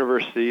the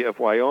University of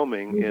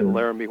Wyoming in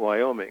Laramie,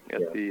 Wyoming,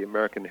 at the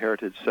American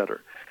Heritage Center.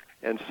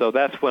 And so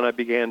that's when I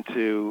began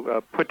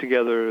to put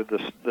together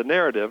the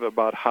narrative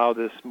about how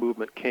this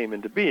movement came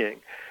into being.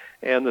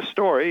 And the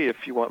story,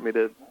 if you want me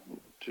to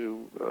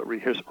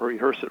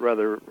rehearse it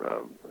rather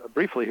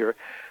briefly here,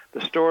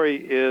 the story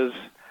is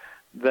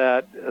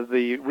that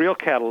the real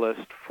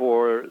catalyst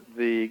for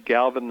the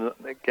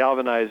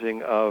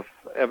galvanizing of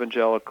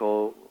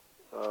evangelical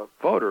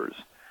voters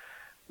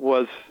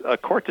was a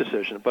court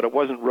decision, but it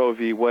wasn't Roe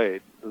v.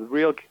 Wade. The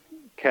real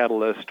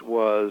catalyst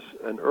was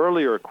an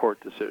earlier court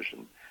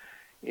decision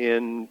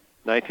in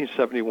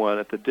 1971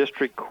 at the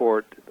District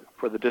Court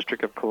for the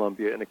District of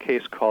Columbia in a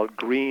case called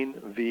Green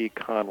v.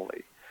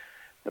 Connolly.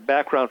 The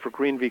background for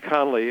Green v.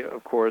 Connolly,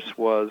 of course,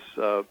 was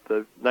the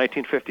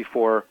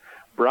 1954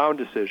 Brown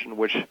decision,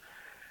 which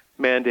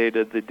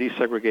mandated the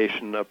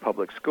desegregation of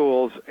public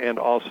schools, and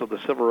also the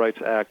Civil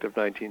Rights Act of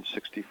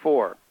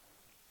 1964.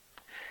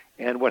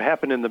 And what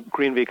happened in the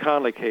Green v.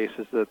 Connolly case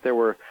is that there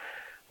were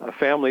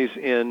families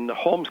in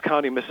Holmes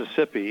County,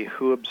 Mississippi,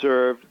 who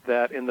observed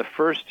that in the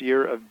first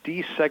year of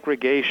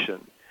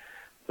desegregation,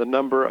 the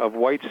number of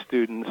white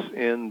students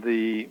in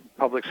the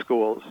public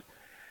schools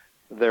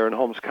there in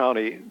Holmes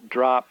County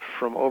dropped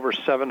from over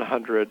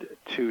 700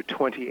 to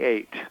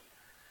 28.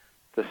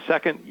 The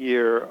second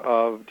year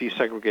of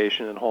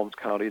desegregation in Holmes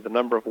County, the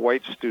number of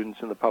white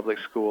students in the public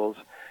schools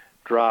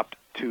dropped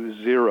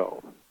to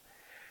 0.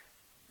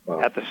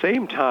 Wow. At the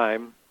same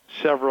time,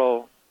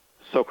 several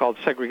so-called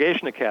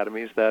segregation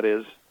academies, that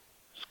is,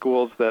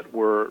 schools that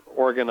were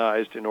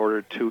organized in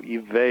order to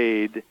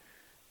evade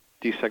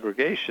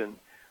desegregation,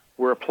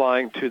 were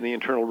applying to the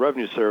Internal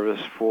Revenue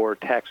Service for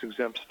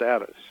tax-exempt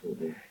status.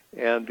 Mm-hmm.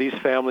 And these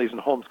families in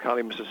Holmes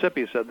County,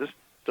 Mississippi said, this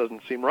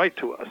doesn't seem right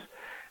to us.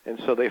 And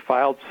so they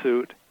filed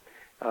suit.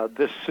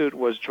 This suit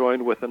was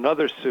joined with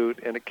another suit,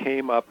 and it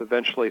came up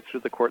eventually through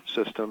the court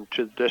system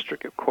to the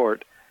District of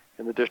Court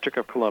in the District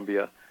of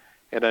Columbia.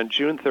 And on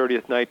June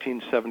 30th,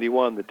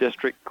 1971, the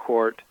District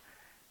Court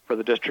for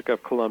the District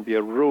of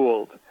Columbia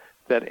ruled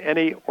that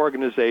any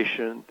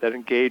organization that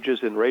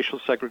engages in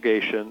racial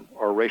segregation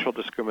or racial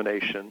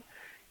discrimination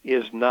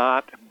is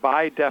not,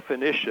 by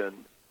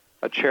definition,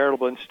 a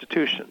charitable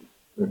institution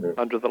Mm-hmm.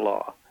 under the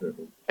law,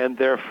 Mm-hmm. and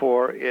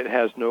therefore it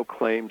has no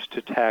claims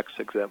to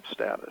tax-exempt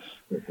status.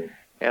 Mm-hmm.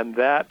 And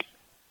that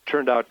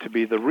turned out to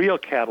be the real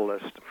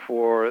catalyst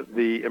for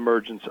the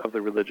emergence of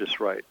the religious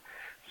right.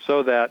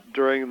 So that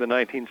during the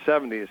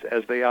 1970s,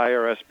 as the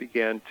IRS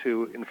began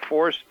to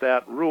enforce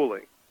that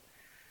ruling,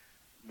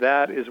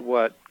 that is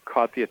what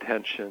caught the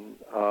attention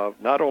of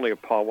not only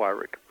of Paul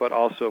Weyrich, but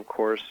also, of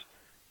course,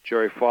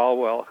 Jerry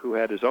Falwell, who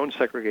had his own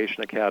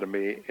segregation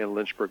academy in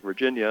Lynchburg,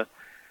 Virginia,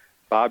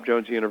 Bob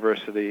Jones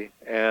University,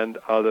 and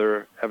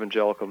other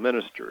evangelical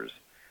ministers.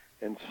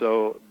 And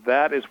so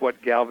that is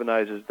what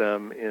galvanizes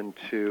them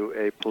into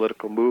a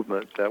political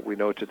movement that we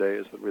know today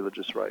as the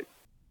religious right.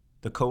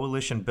 The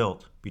coalition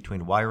built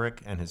between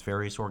Weyrich and his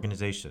various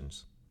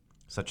organizations,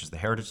 such as the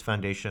Heritage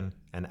Foundation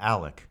and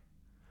ALEC,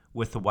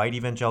 with the white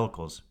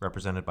evangelicals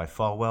represented by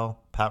Falwell,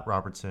 Pat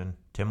Robertson,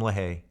 Tim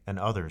LaHaye, and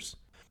others,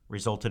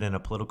 resulted in a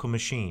political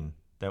machine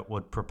that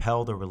would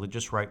propel the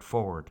religious right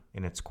forward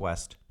in its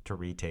quest to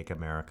retake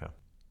America.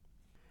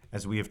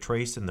 As we have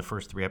traced in the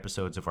first 3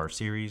 episodes of our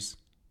series,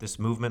 this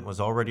movement was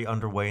already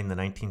underway in the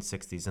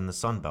 1960s in the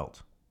Sun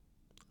Belt.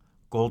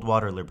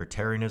 Goldwater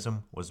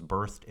libertarianism was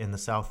birthed in the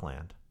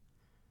Southland,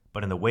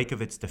 but in the wake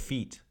of its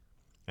defeat,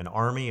 an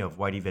army of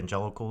white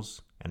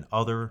evangelicals and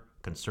other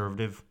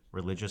conservative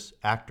religious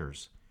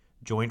actors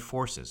joined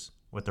forces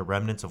with the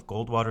remnants of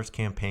Goldwater's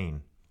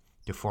campaign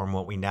to form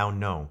what we now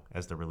know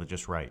as the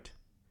religious right.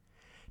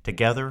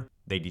 Together,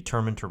 they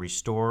determined to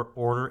restore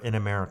order in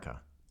America,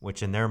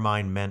 which in their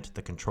mind meant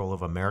the control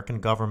of American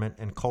government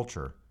and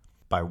culture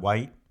by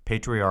white,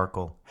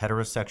 patriarchal,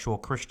 heterosexual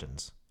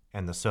Christians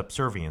and the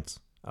subservience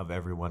of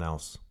everyone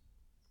else.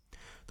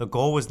 The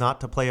goal was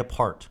not to play a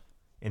part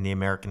in the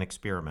American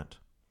experiment.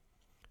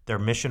 Their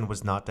mission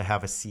was not to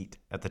have a seat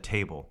at the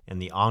table in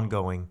the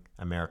ongoing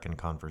American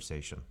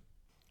conversation.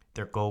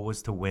 Their goal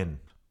was to win.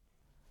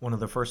 One of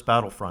the first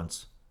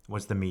battlefronts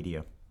was the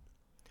media.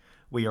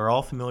 We are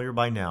all familiar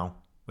by now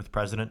with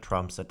President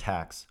Trump's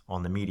attacks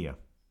on the media.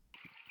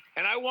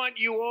 And I want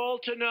you all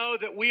to know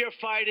that we are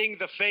fighting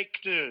the fake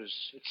news.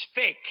 It's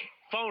fake,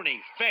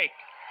 phony, fake.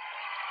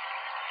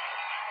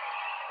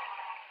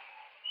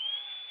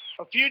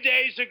 A few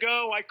days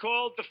ago, I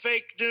called the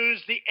fake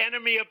news the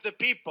enemy of the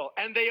people,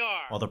 and they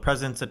are. While the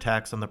president's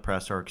attacks on the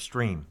press are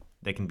extreme,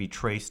 they can be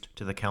traced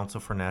to the Council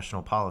for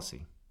National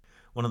Policy.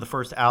 One of the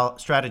first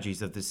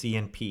strategies of the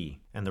CNP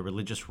and the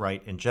religious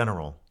right in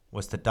general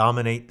was to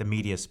dominate the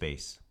media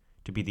space,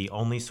 to be the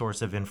only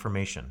source of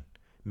information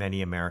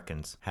many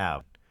Americans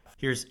have.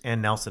 Here's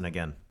Ann Nelson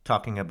again,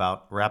 talking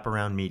about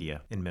wraparound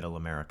media in Middle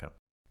America.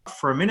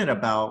 For a minute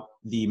about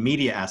the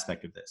media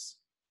aspect of this.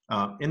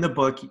 In the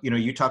book,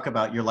 you talk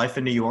about your life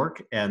in New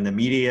York and the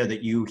media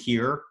that you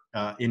hear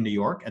in New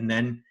York, and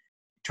then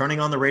turning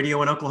on the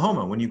radio in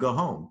Oklahoma when you go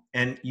home.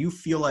 And you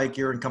feel like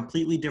you're in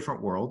completely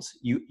different worlds,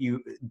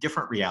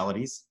 different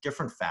realities,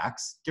 different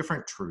facts,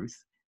 different truth.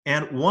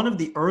 And one of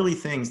the early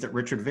things that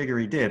Richard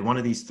Viguerie did, one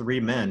of these 3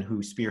 men who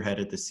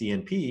spearheaded the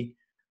CNP,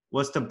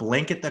 was to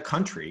blanket the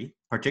country,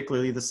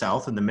 particularly the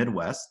South and the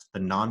Midwest, the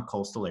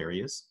non-coastal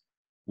areas,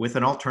 with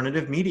an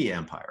alternative media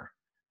empire.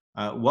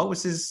 What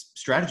was his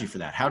strategy for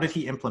that? How did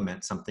he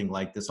implement something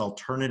like this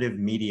alternative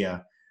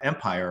media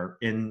empire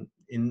in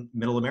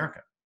Middle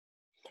America?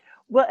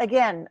 Well,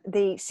 again,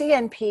 the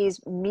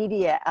CNP's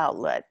media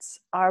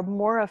outlets are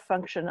more a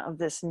function of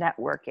this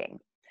networking.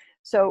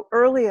 So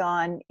early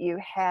on, you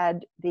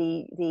had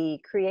the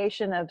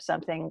creation of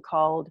something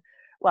called,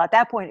 well, at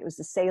that point, it was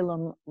the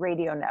Salem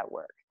Radio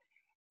Network.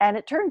 And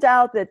it turns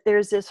out that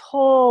there's this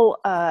whole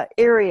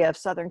area of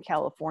Southern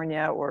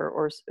California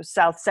or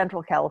South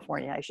Central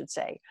California, I should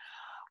say,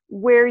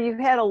 where you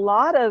had a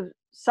lot of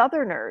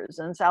Southerners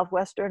and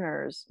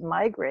Southwesterners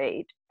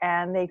migrate,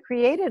 and they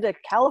created a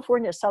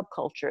California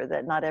subculture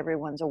that not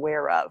everyone's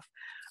aware of.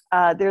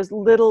 There's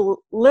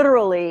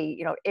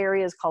literally,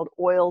 areas called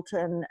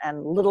Oilton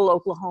and Little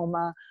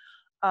Oklahoma.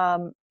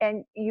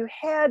 And you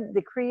had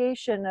the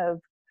creation of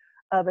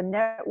a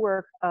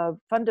network of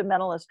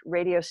fundamentalist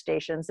radio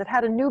stations that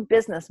had a new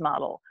business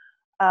model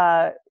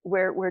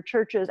where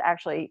churches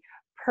actually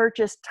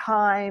purchased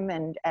time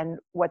and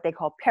what they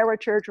call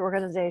parachurch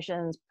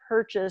organizations,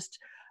 purchased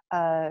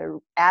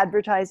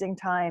advertising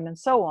time and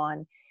so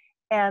on.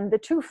 And the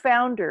 2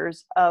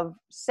 founders of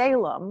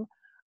Salem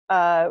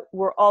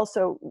were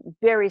also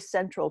very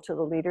central to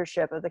the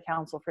leadership of the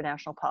Council for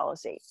National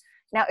Policy.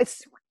 Now,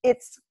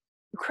 it's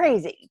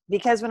crazy,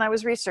 because when I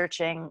was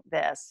researching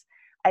this,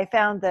 I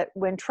found that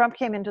when Trump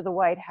came into the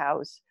White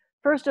House,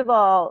 first of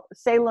all,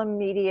 Salem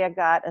Media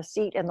got a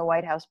seat in the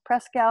White House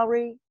press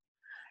gallery.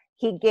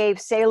 He gave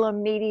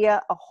Salem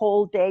Media a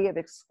whole day of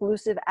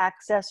exclusive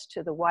access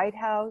to the White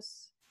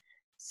House.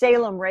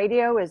 Salem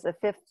Radio is the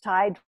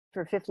tied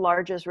for fifth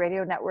largest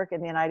radio network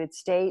in the United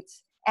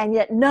States. And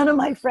yet none of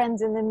my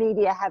friends in the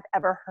media have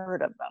ever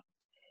heard of them.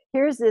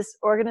 Here's this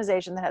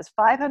organization that has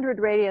 500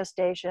 radio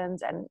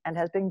stations and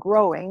has been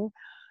growing.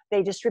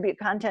 They distribute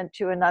content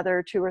to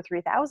another 2,000 or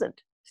 3,000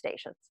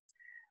 stations.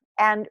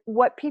 And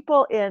what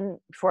people in,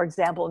 for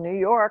example, New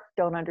York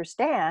don't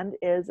understand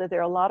is that there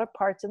are a lot of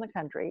parts in the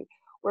country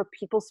where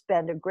people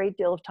spend a great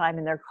deal of time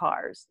in their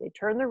cars. They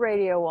turn the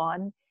radio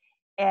on,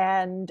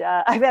 and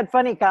I've had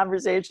funny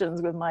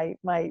conversations with my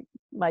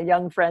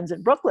young friends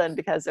in Brooklyn,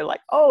 because they're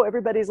like, "Oh,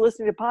 everybody's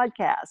listening to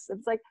podcasts."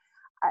 It's like,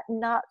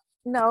 not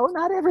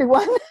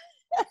everyone.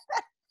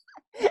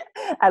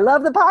 I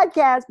love the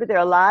podcast, but there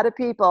are a lot of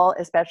people,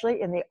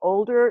 especially in the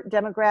older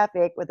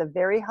demographic with a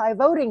very high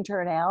voting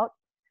turnout,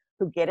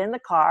 who get in the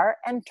car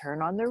and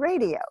turn on the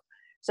radio.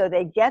 So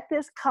they get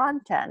this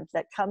content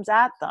that comes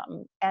at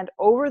them. And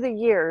over the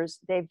years,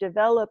 they've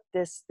developed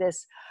this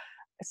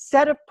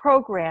set of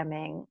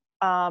programming.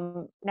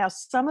 Now,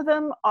 some of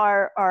them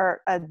are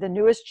the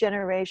newest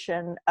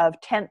generation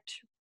of tent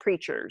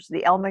preachers,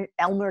 the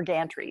Elmer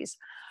Gantrys.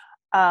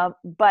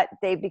 But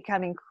they've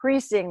become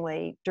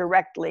increasingly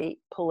directly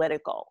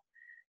political.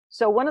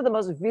 So one of the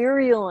most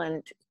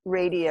virulent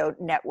radio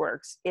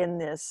networks in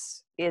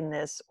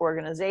this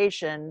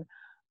organization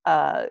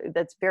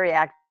that's very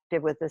active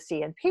with the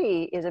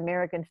CNP is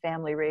American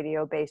Family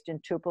Radio, based in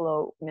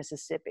Tupelo,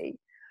 Mississippi.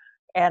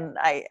 And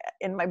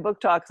in my book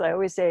talks, I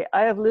always say,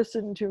 I have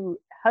listened to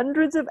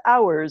hundreds of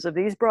hours of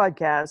these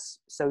broadcasts,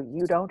 so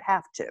you don't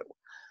have to.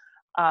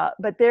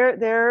 But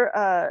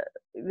their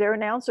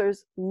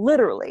announcers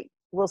literally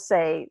will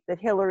say that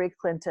Hillary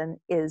Clinton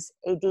is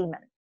a demon,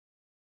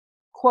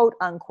 quote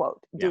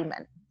unquote,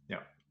 demon.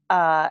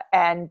 Yeah.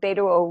 And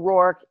Beto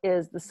O'Rourke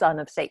is the son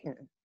of Satan.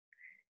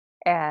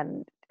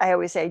 And I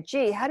always say,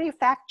 gee, how do you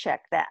fact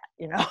check that?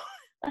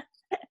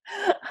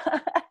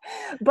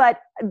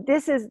 But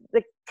this is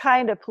the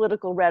kind of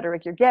political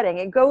rhetoric you're getting.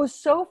 It goes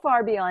so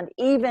far beyond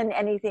even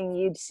anything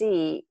you'd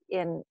see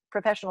in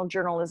professional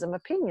journalism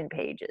opinion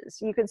pages.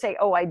 You can say,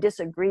 oh, I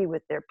disagree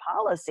with their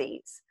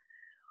policies,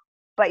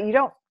 but you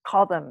don't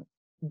call them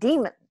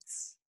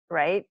demons,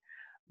 right?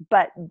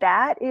 But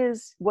that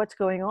is what's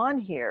going on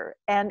here.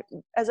 And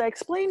as I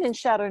explained in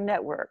Shadow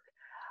Network,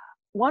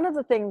 one of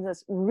the things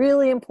that's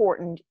really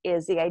important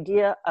is the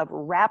idea of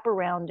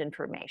wraparound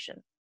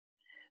information.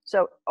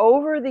 So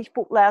over the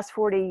last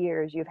 40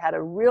 years, you've had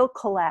a real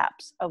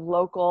collapse of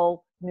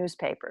local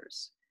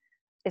newspapers,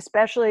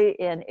 especially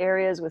in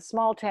areas with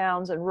small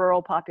towns and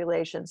rural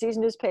populations. These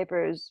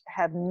newspapers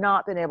have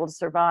not been able to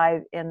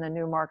survive in the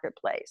new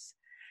marketplace.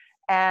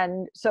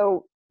 And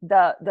so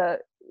the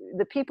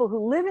people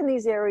who live in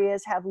these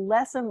areas have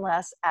less and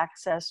less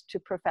access to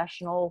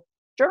professional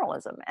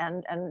journalism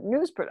and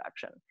news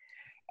production.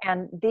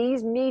 And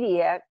these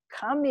media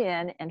come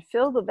in and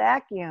fill the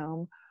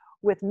vacuum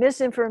with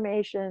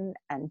misinformation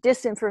and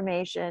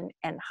disinformation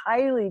and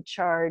highly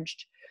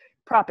charged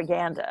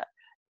propaganda.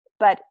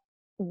 But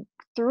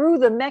through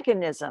the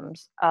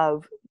mechanisms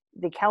of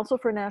the Council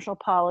for National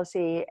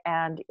Policy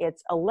and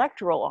its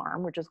electoral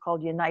arm, which is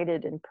called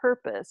United in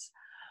Purpose,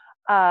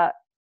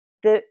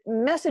 the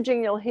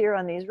messaging you'll hear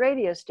on these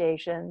radio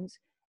stations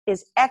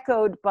is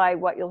echoed by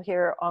what you'll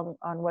hear on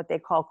what they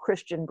call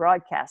Christian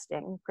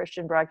Broadcasting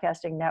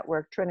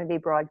Network, Trinity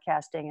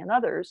Broadcasting, and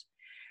others,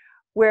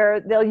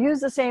 where they'll use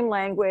the same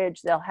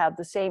language, they'll have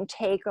the same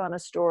take on a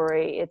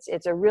story.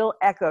 It's a real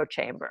echo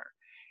chamber.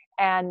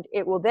 And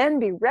it will then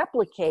be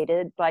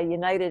replicated by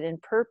United in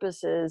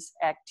Purpose's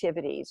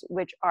activities,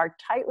 which are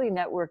tightly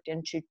networked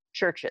into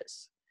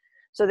churches.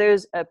 So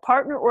there's a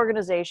partner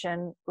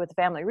organization with the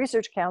Family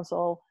Research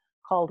Council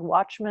called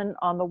Watchmen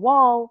on the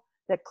Wall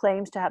that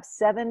claims to have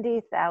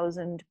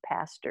 70,000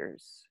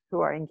 pastors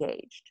who are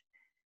engaged.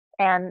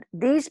 And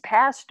these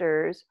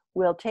pastors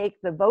will take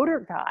the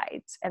voter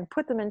guides and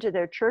put them into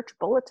their church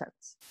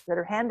bulletins that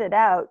are handed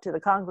out to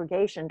the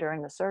congregation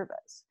during the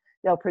service.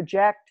 They'll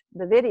project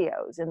the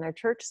videos in their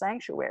church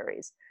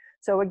sanctuaries.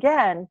 So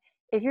again,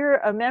 if you're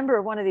a member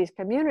of one of these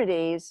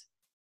communities,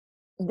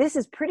 this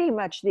is pretty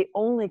much the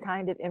only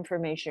kind of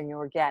information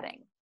you're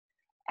getting.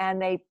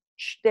 And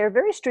they're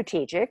very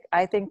strategic.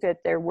 I think that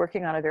they're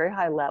working on a very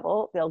high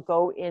level. They'll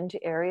go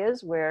into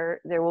areas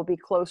where there will be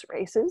close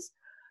races,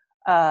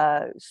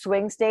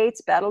 swing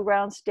states,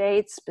 battleground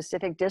states,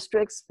 specific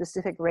districts,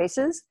 specific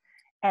races,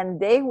 and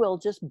they will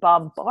just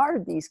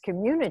bombard these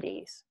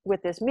communities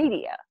with this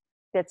media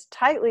that's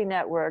tightly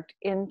networked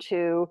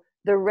into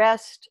the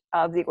rest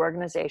of the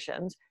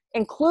organizations,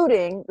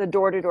 including the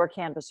door-to-door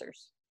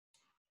canvassers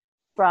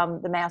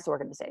from the mass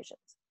organizations.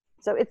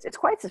 So it's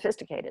quite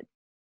sophisticated.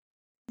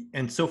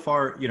 And so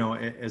far,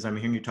 as I'm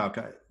hearing you talk,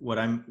 what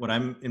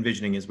I'm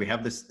envisioning is we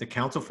have the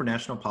Council for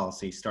National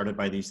Policy, started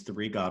by these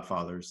three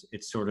godfathers.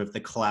 It's sort of the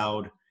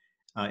cloud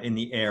in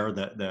the air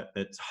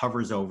that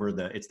hovers over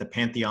it's the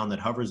pantheon that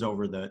hovers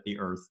over the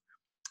earth.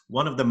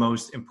 One of the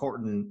most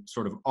important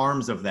sort of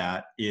arms of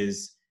that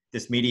is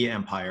this media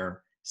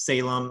empire,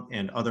 Salem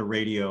and other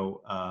radio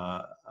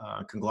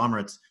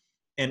conglomerates.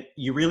 And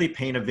you really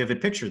paint a vivid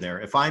picture there.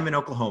 If I'm in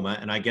Oklahoma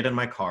and I get in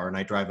my car and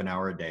I drive an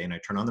hour a day and I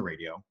turn on the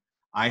radio,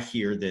 I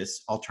hear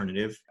this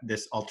alternative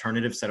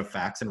set of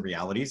facts and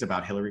realities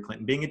about Hillary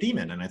Clinton being a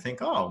demon. And I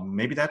think, oh,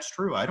 maybe that's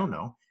true. I don't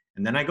know.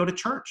 And then I go to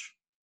church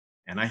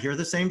and I hear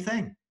the same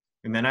thing.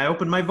 And then I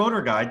open my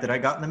voter guide that I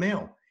got in the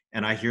mail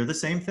and I hear the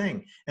same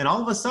thing. And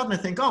all of a sudden I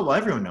think, oh, well,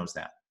 everyone knows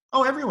that.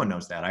 Oh, everyone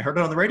knows that. I heard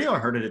it on the radio. I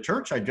heard it at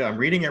church. I'm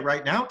reading it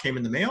right now. It came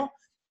in the mail.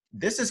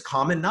 This is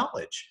common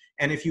knowledge.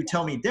 And if you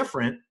tell me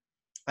different,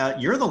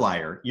 you're the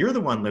liar. You're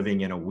the one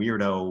living in a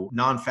weirdo,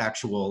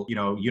 non-factual,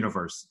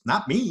 universe,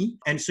 not me.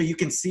 And so you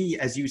can see,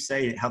 as you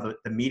say, how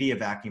the media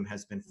vacuum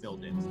has been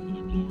filled in.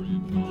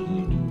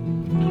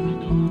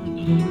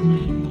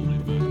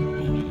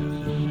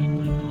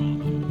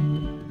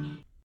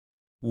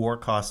 War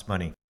costs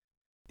money.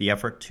 The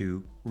effort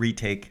to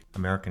retake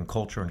American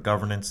culture and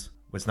governance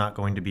was not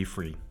going to be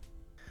free.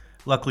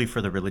 Luckily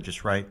for the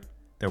religious right,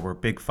 there were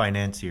big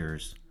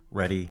financiers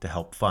ready to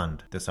help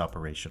fund this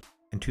operation.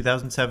 In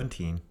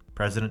 2017,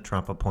 President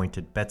Trump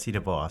appointed Betsy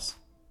DeVos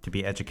to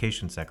be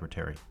Education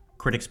Secretary.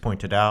 Critics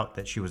pointed out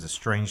that she was a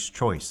strange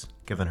choice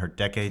given her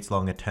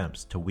decades-long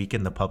attempts to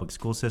weaken the public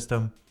school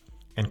system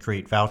and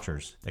create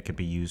vouchers that could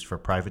be used for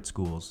private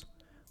schools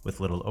with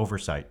little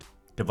oversight.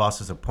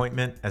 DeVos's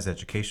appointment as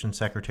Education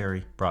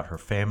Secretary brought her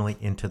family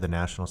into the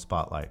national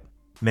spotlight.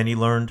 Many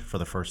learned for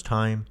the first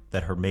time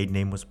that her maiden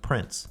name was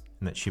Prince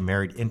and that she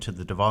married into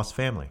the DeVos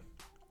family.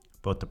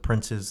 Both the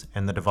Princes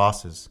and the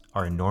DeVosses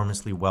are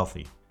enormously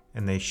wealthy,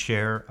 and they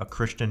share a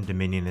Christian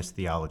dominionist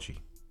theology,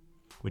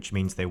 which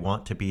means they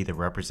want to be the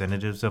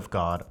representatives of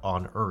God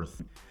on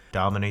earth,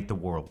 dominate the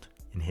world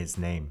in his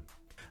name.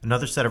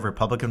 Another set of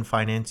Republican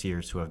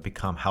financiers who have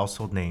become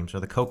household names are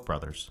the Koch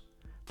brothers,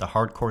 the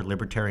hardcore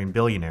libertarian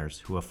billionaires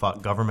who have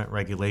fought government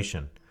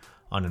regulation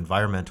on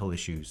environmental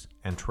issues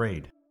and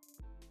trade.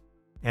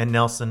 Ann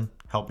Nelson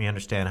helped me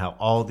understand how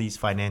all these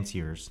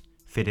financiers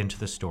fit into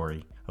the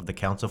story of the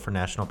Council for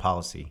National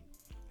Policy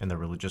and the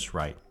religious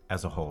right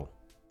as a whole.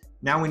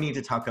 Now we need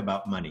to talk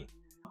about money.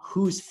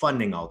 Who's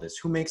funding all this?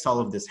 Who makes all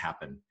of this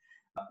happen?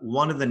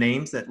 One of the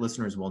names that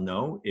listeners will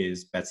know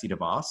is Betsy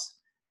DeVos,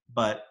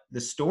 but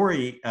the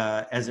story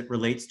as it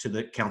relates to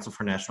the Council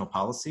for National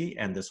Policy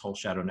and this whole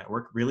shadow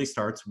network really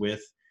starts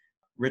with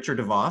Richard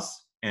DeVos,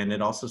 and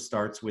it also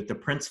starts with the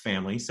Prince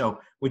family.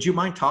 So would you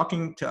mind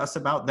talking to us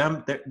about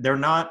them? They're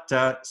not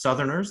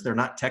Southerners. They're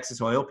not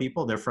Texas oil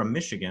people. They're from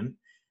Michigan.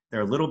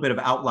 They're a little bit of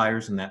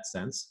outliers in that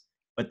sense,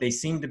 but they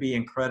seem to be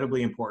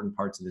incredibly important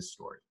parts of this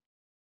story.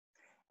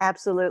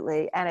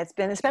 Absolutely. And it's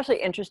been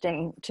especially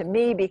interesting to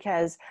me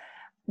because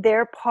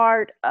they're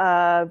part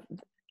of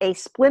a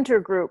splinter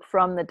group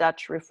from the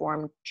Dutch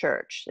Reformed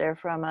Church. They're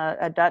from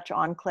a Dutch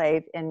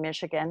enclave in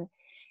Michigan.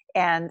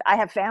 And I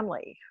have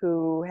family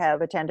who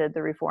have attended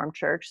the Reformed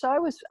Church. So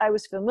I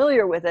was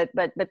familiar with it,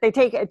 but they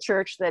take a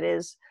church that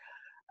is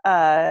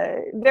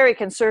very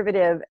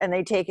conservative and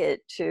they take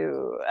it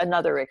to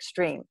another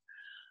extreme.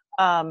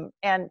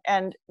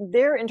 And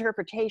their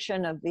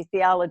interpretation of the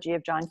theology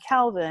of John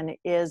Calvin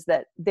is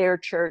that their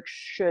church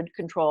should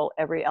control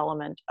every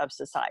element of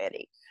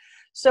society.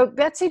 So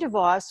Betsy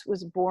DeVos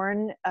was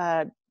born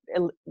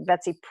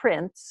Betsy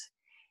Prince,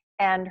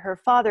 and her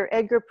father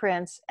Edgar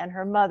Prince and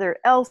her mother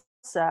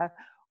Elsa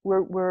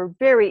were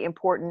very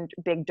important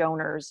big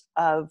donors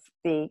of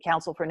the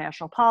Council for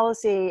National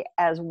Policy,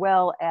 as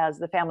well as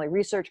the Family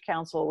Research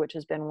Council, which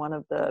has been one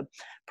of the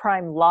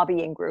prime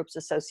lobbying groups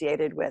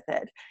associated with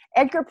it.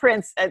 Edgar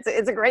Prince, it's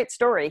a great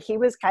story. He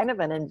was kind of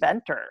an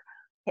inventor.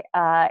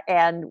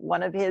 And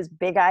one of his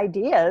big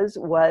ideas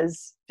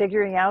was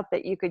figuring out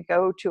that you could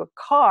go to a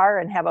car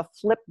and have a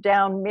flip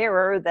down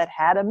mirror that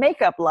had a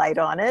makeup light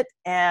on it.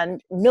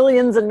 And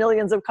millions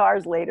of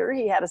cars later,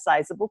 he had a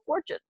sizable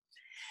fortune.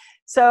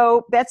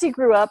 So Betsy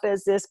grew up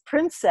as this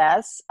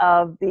princess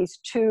of these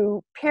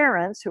two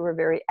parents who were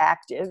very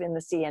active in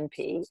the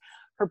CNP.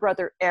 Her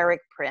brother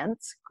Eric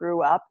Prince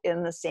grew up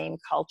in the same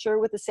culture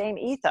with the same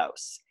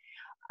ethos.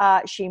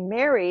 She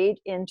married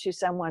into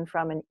someone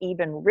from an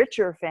even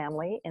richer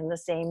family in the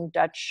same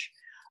Dutch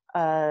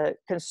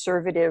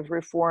conservative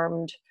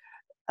reformed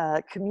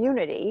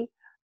community.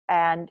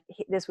 And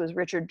this was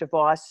Richard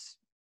DeVos,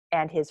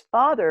 and his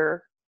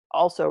father,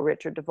 also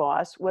Richard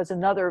DeVos, was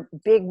another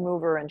big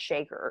mover and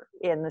shaker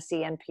in the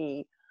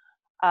CNP.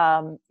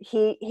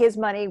 His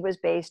money was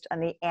based on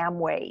the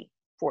Amway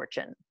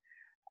fortune,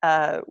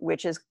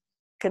 which is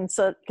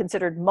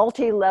considered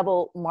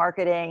multi-level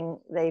marketing.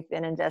 They've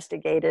been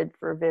investigated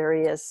for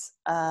various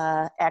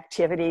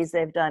activities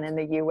they've done in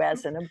the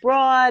U.S. and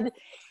abroad.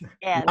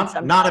 And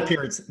not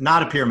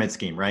a pyramid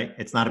scheme, right?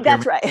 It's not a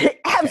pyramid. That's right.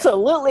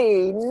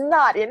 Absolutely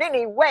not in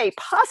any way,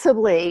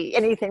 possibly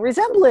anything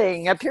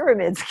resembling a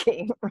pyramid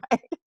scheme,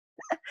 right?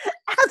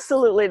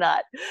 Absolutely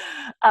not.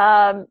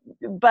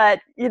 But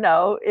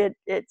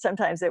it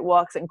sometimes it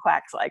walks and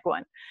quacks like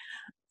one.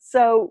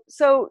 So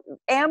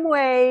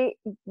Amway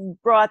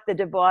brought the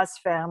DeVos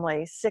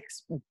family $6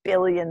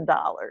 billion,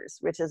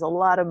 which is a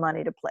lot of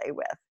money to play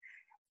with.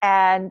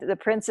 And the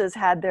princes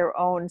had their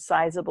own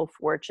sizable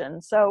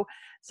fortune. So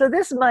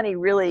this money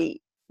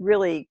really,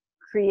 really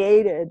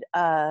created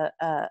a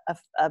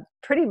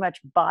pretty much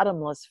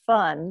bottomless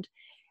fund.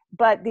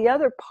 But the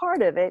other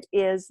part of it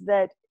is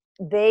that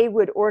they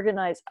would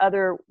organize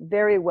other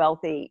very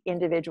wealthy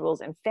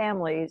individuals and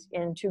families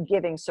into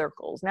giving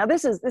circles. Now,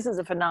 this is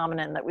a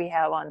phenomenon that we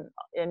have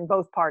in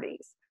both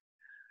parties,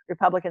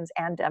 Republicans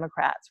and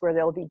Democrats, where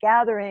there'll be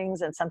gatherings,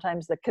 and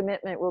sometimes the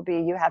commitment will be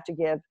you have to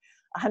give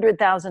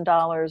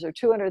 $100,000 or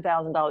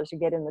 $200,000 to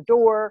get in the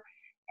door,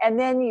 and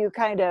then you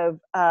kind of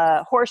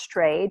horse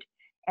trade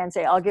and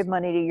say, I'll give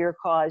money to your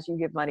cause, you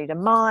give money to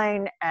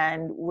mine,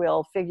 and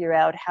we'll figure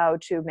out how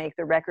to make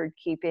the record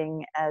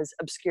keeping as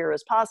obscure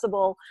as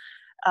possible.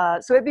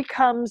 So it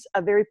becomes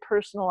a very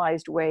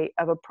personalized way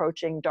of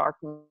approaching dark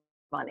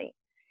money.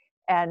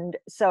 And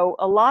so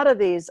a lot of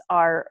these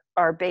are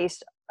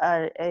based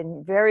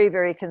in very,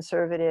 very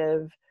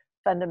conservative,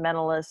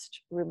 fundamentalist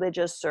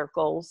religious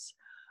circles.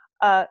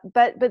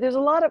 But there's a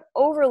lot of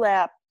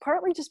overlap,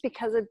 partly just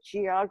because of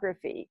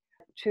geography,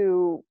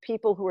 to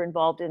people who are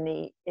involved in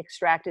the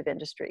extractive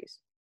industries,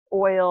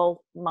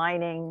 oil,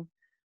 mining,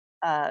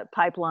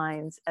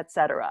 pipelines,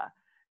 etc.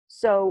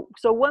 So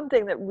one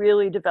thing that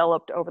really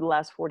developed over the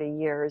last 40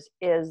 years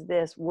is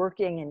this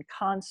working in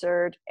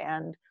concert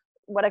and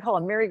what I call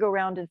a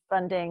merry-go-round in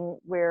funding,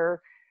 where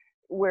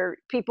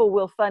people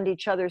will fund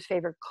each other's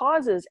favorite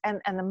causes, and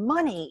the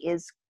money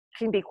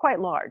can be quite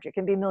large. It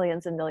can be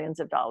millions and millions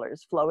of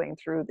dollars flowing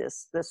through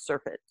this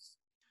circuit.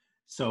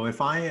 So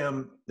if I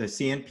am the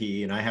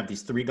CNP and I have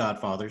these three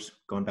godfathers,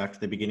 going back to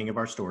the beginning of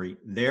our story,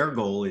 their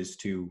goal is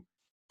to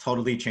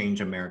totally change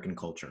American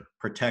culture,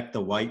 protect the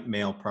white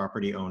male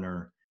property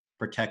owner,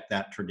 protect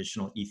that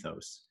traditional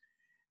ethos.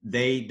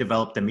 They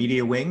developed a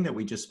media wing that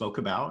we just spoke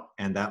about,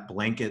 and that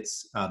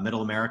blankets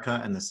Middle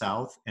America and the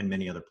South and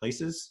many other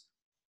places,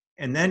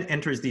 and then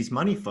enters these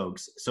money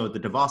folks. So the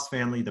DeVos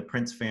family, the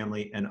Prince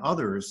family, and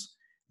others,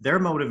 their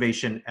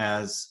motivation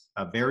as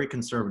a very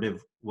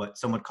conservative, what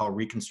some would call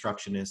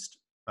Reconstructionist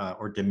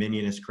or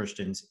Dominionist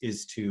Christians,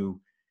 is to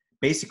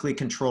basically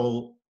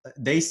control.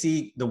 They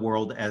see the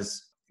world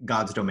as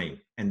God's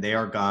domain, and they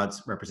are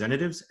God's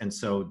representatives, and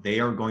so they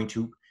are going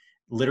to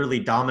literally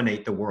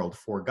dominate the world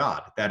for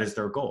God. That is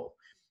their goal.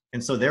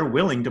 And so they're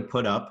willing to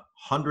put up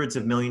hundreds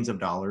of millions of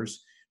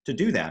dollars to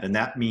do that. And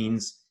that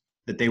means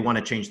that they want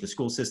to change the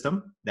school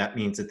system. That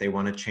means that they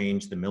want to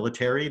change the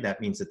military.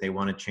 That means that they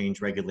want to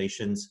change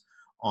regulations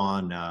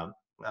on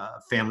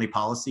family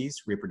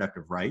policies,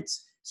 reproductive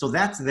rights. So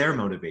that's their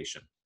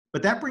motivation.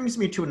 But that brings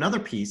me to another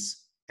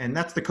piece, and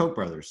that's the Koch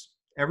brothers.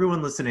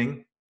 Everyone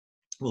listening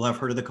will have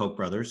heard of the Koch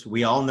brothers.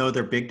 We all know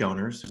they're big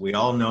donors. We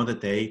all know that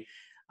they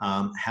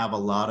have a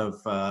lot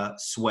of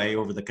sway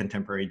over the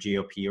contemporary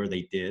GOP, or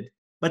they did.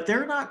 But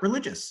they're not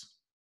religious.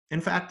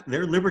 In fact,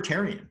 they're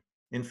libertarian.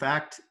 In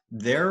fact,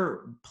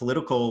 their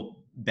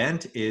political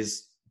bent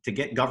is to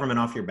get government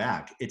off your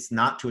back. It's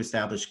not to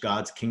establish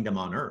God's kingdom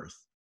on earth.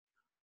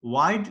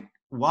 Why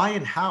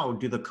and how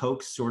do the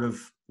Kochs sort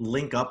of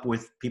link up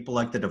with people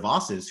like the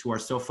DeVosses, who are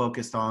so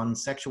focused on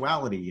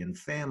sexuality and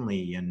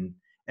family and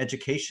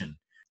education?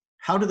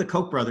 How do the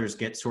Koch brothers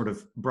get sort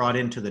of brought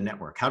into the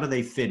network? How do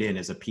they fit in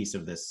as a piece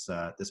of this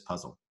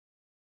puzzle?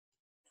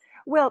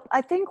 Well,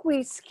 I think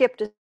we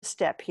skipped a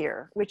step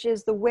here, which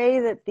is the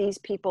way that these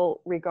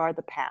people regard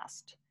the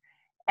past.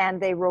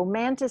 And they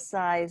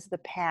romanticize the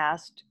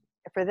past.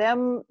 For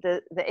them,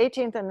 the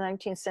 18th and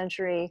 19th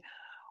century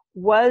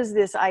was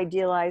this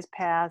idealized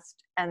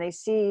past, and they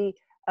see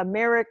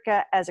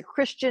America as a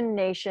Christian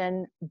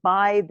nation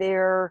by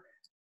their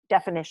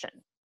definition,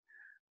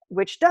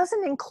 which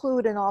doesn't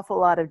include an awful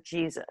lot of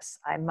Jesus,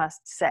 I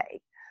must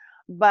say.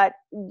 But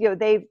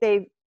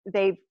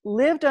they've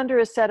lived under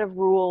a set of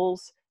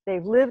rules.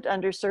 They've lived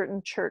under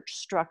certain church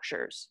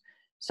structures.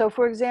 So,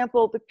 for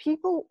example,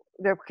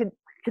 the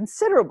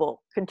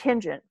considerable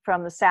contingent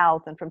from the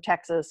South and from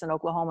Texas and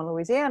Oklahoma and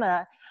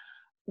Louisiana,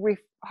 we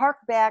hark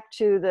back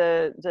to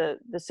the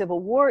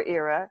Civil War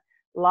era.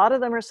 A lot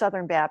of them are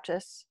Southern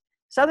Baptists.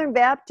 Southern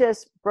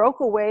Baptists broke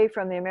away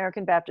from the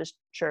American Baptist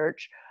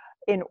Church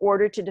in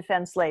order to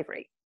defend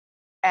slavery.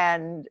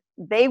 And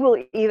they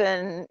will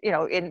even,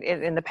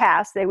 in the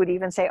past, they would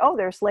even say, oh,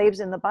 there are slaves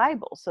in the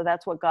Bible. So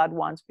that's what God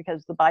wants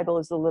because the Bible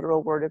is the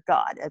literal word of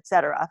God,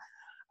 etc.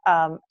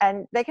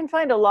 And they can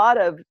find a lot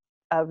of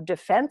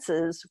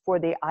defenses for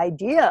the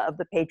idea of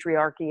the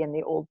patriarchy in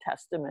the Old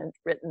Testament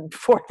written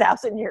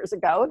 4,000 years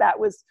ago. That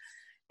was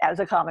as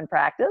a common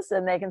practice,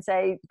 and they can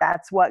say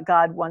that's what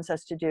God wants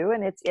us to do,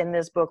 and it's in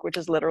this book, which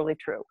is literally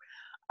true.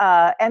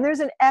 And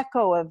there's an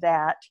echo of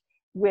that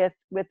with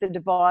the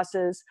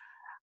DeVosses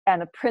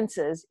and the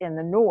princes in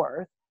the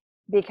North,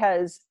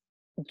 because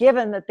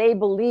given that they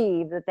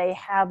believe that they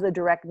have the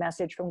direct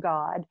message from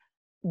God,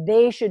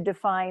 they should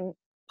define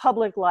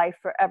public life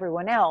for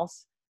everyone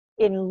else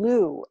in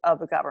lieu of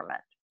the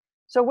government.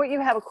 So what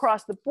you have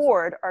across the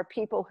board are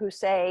people who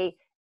say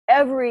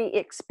every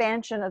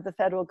expansion of the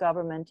federal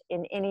government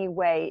in any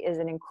way is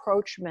an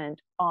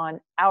encroachment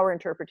on our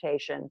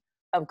interpretation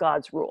of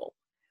God's rule.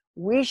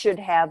 We should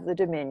have the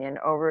dominion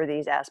over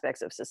these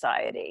aspects of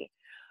society,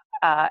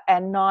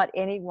 and not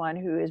anyone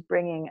who is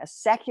bringing a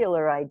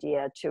secular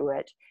idea to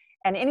it.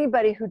 And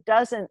anybody who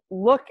doesn't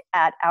look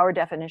at our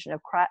definition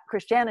of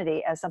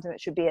Christianity as something that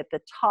should be at the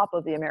top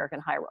of the American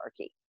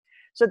hierarchy.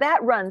 So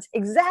that runs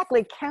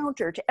exactly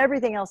counter to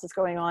everything else that's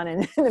going on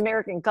in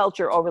American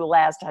culture over the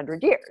last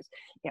 100 years.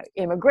 You know,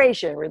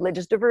 immigration,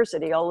 religious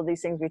diversity, all of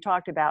these things we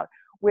talked about,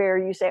 where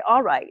you say,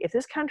 all right, if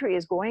this country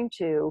is going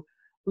to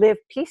live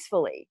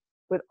peacefully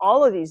with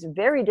all of these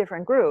very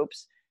different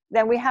groups,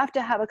 then we have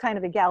to have a kind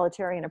of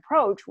egalitarian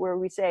approach where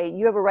we say,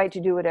 you have a right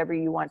to do whatever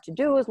you want to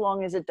do as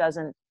long as it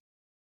doesn't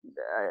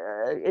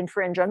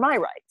infringe on my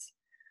rights.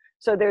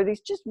 So there are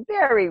these just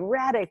very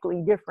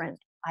radically different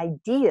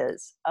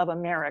ideas of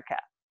America.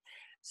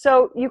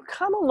 So you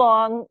come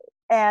along,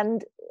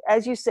 and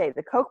as you say,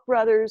 the Koch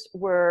brothers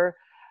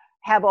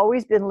have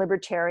always been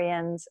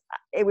libertarians.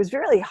 It was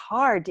really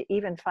hard to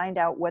even find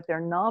out what their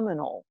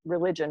nominal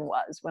religion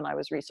was when I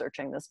was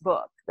researching this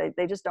book.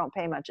 They just don't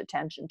pay much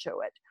attention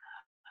to it.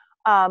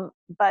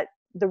 But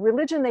the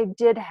religion they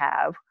did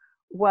have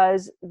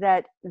was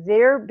that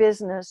their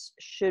business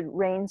should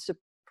reign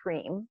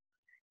supreme,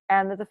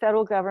 and that the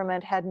federal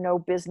government had no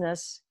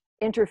business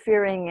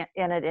interfering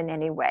in it in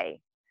any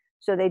way.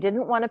 So they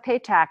didn't want to pay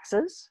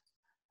taxes.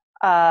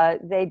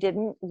 They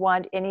didn't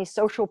want any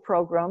social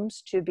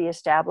programs to be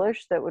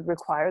established that would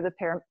require the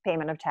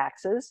payment of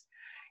taxes.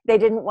 They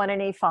didn't want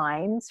any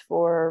fines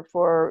for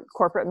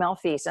corporate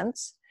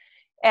malfeasance.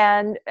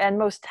 And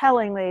most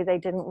tellingly, they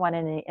didn't want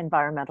any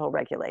environmental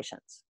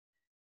regulations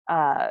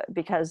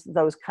because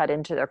those cut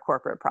into their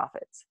corporate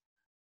profits.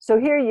 So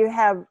here you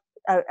have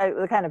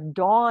a kind of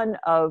dawn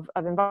of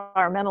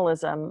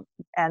environmentalism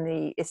and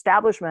the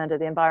establishment of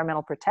the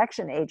Environmental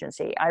Protection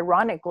Agency,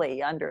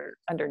 ironically under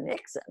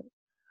Nixon,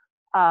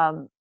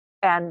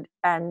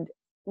 and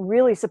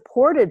really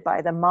supported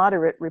by the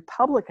moderate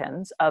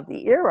Republicans of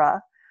the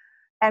era.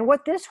 And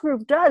what this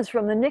group does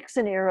from the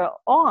Nixon era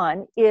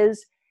on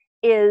is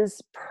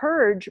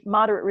purge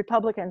moderate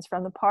Republicans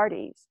from the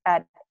parties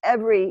at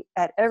every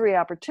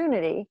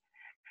opportunity,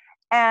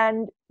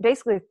 and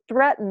basically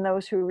threaten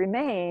those who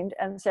remained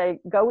and say,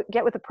 go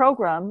get with the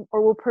program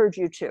or we'll purge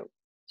you too.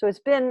 So it's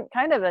been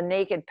kind of a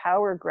naked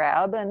power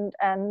grab, and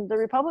the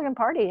Republican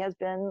Party has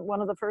been one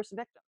of the first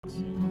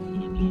victims.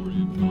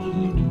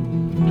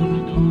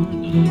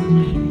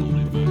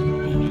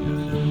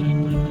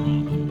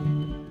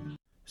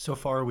 So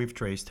far, we've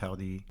traced how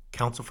the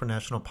Council for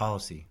National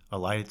Policy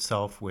allied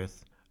itself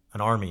with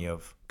an army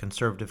of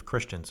conservative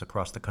Christians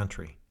across the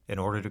country in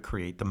order to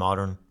create the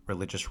modern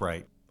religious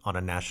right on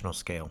a national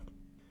scale.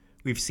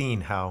 We've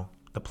seen how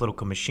the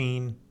political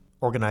machine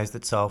organized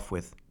itself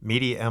with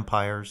media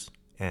empires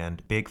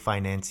and big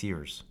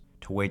financiers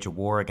to wage a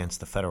war against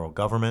the federal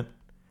government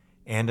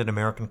and an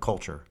American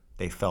culture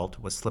they felt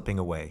was slipping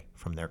away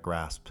from their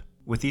grasp.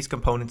 With these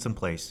components in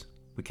place,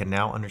 we can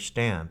now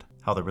understand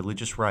how the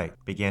religious right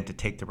began to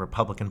take the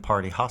Republican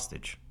Party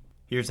hostage.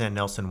 Here's Ann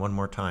Nelson one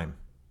more time,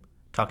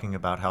 talking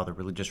about how the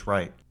religious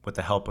right, with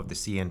the help of the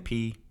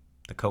CNP,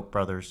 the Koch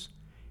brothers,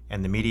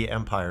 and the media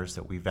empires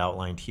that we've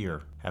outlined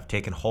here, have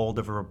taken hold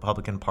of the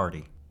Republican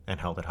Party and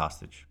held it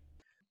hostage.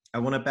 I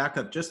want to back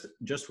up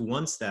just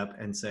one step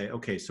and say,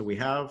 okay, so we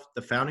have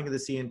the founding of the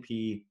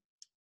CNP,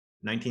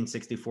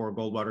 1964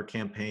 Goldwater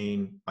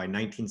campaign. By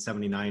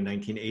 1979,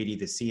 1980,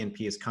 the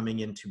CNP is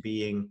coming into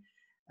being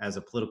as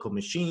a political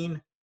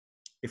machine.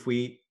 If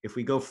we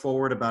go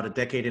forward about a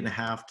decade and a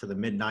half to the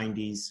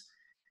mid-90s,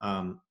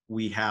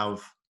 we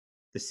have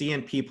the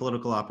CNP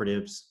political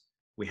operatives,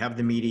 we have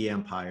the media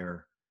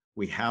empire,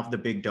 we have the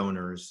big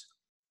donors,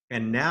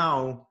 and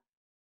now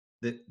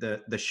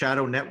the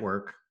shadow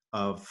network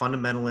of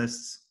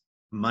fundamentalists,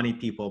 money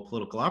people,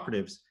 political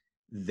operatives,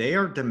 they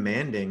are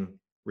demanding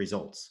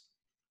results.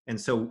 And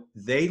so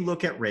they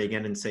look at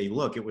Reagan and say,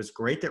 look, it was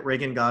great that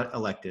Reagan got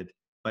elected,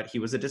 but he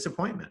was a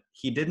disappointment.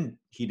 He didn't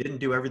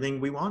do everything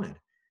we wanted.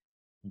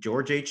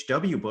 George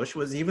H.W. Bush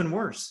was even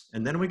worse.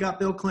 And then we got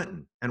Bill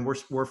Clinton, and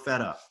we're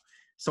fed up.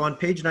 So on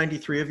page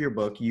 93 of your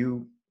book,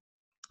 you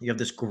have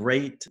this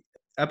great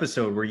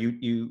episode where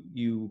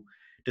you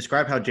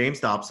describe how James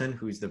Dobson,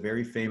 who's the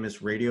very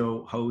famous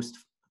radio host,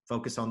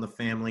 Focus on the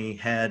Family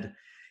head,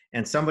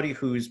 and somebody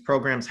whose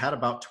programs had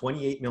about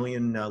 28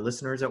 million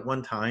listeners at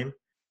one time.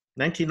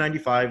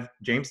 1995,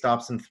 James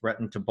Dobson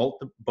threatened to both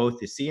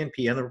the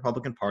CNP and the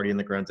Republican Party on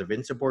the grounds of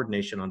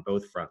insubordination on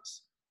both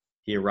fronts.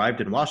 He arrived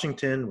in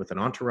Washington with an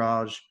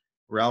entourage,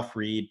 Ralph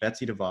Reed,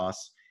 Betsy DeVos,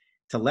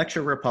 to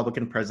lecture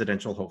Republican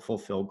presidential hopeful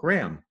Phil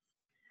Gramm.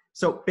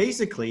 So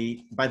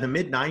basically, by the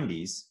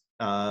mid-90s,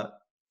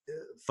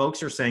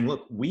 folks are saying,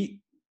 look,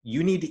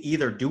 you need to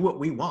either do what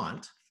we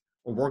want,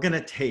 or we're going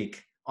to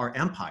take our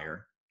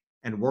empire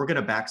and we're going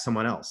to back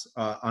someone else.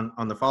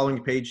 On the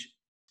following page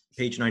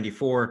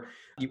 94,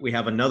 we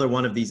have another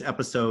one of these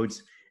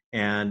episodes.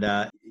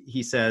 And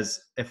he says,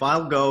 if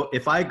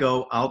I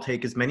go, I'll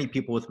take as many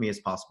people with me as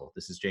possible.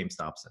 This is James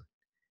Dobson.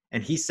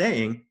 And he's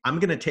saying, I'm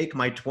going to take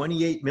my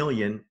 28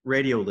 million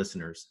radio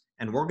listeners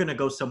and we're going to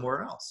go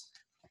somewhere else.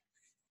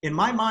 In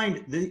my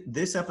mind,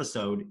 this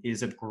episode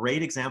is a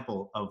great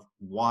example of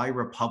why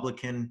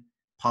Republican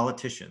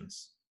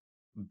politicians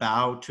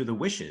bow to the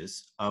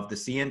wishes of the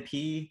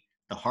CNP,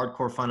 the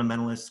hardcore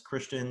fundamentalist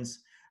Christians,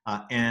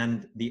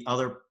 and the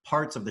other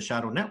parts of the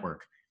shadow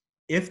network.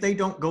 If they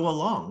don't go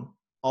along,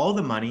 all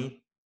the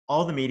money,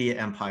 all the media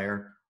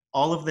empire,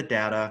 all of the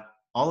data,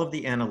 all of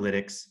the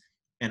analytics,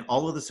 and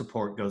all of the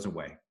support goes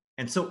away.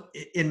 And so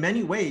in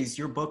many ways,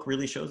 your book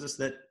really shows us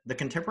that the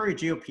contemporary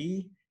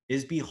GOP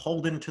is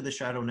beholden to the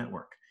shadow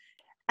network.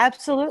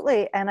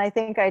 Absolutely. And I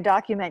think I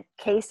document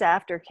case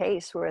after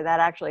case where that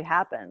actually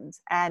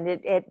happens. And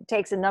it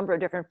takes a number of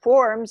different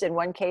forms. In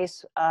one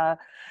case of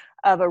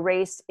a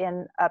race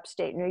in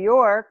upstate New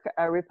York,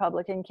 a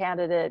Republican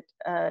candidate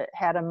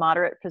had a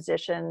moderate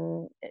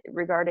position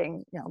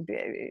regarding,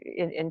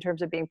 in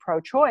terms of being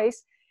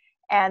pro-choice.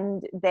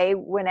 And they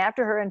went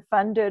after her and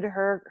funded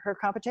her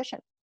competition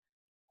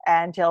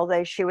until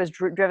she was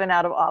driven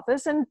out of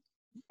office and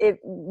it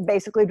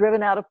basically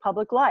driven out of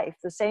public life.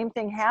 The same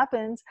thing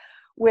happens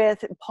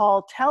with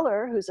Paul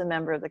Teller, who's a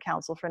member of the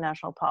Council for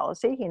National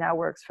Policy. He now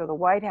works for the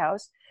White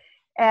House.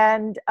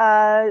 And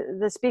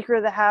the Speaker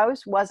of the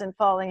House wasn't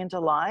falling into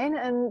line,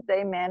 and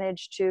they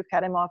managed to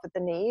cut him off at the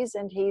knees,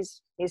 and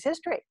he's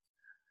history.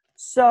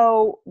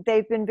 So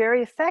they've been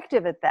very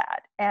effective at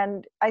that.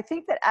 And I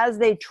think that as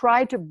they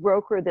try to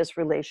broker this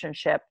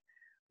relationship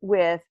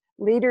with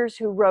leaders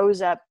who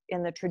rose up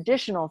in the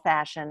traditional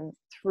fashion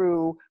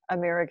through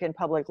American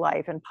public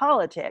life and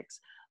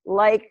politics,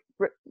 like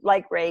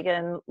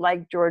Reagan,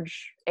 like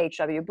George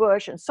H.W.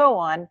 Bush, and so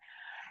on,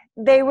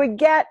 they would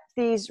get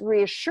these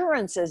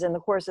reassurances in the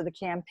course of the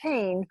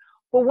campaign.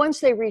 But once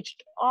they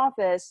reached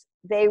office,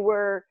 they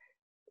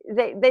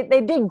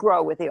did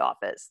grow with the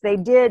office. They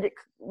did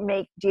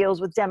make deals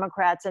with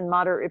Democrats and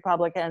moderate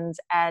Republicans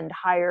and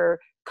hire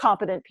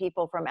competent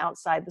people from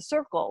outside the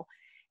circle.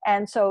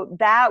 And so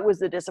that was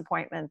the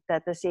disappointment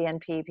that the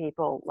CNP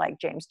people like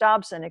James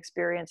Dobson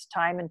experienced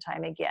time and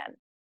time again.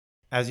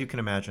 As you can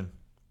imagine,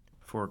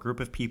 for a group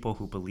of people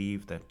who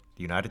believe that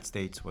the United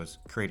States was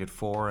created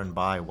for and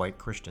by white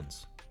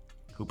Christians,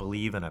 who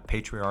believe in a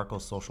patriarchal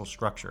social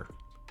structure,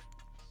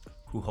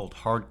 who hold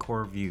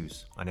hardcore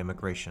views on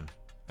immigration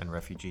and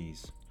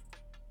refugees,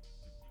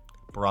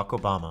 Barack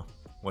Obama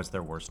was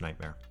their worst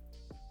nightmare.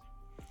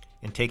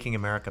 In Taking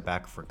America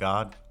Back for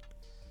God,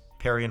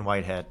 Perry and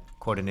Whitehead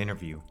quote an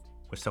interview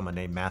with someone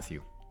named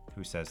Matthew,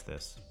 who says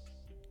this: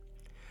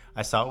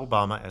 I saw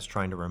Obama as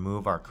trying to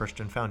remove our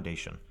Christian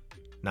foundation,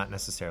 not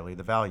necessarily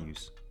the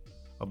values.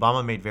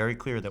 Obama made very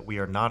clear that we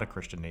are not a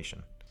Christian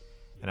nation,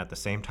 and at the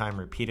same time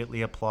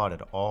repeatedly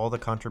applauded all the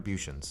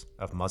contributions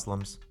of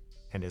Muslims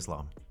and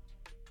Islam.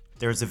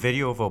 There is a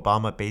video of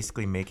Obama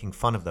basically making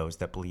fun of those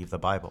that believe the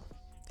Bible.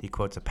 He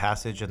quotes a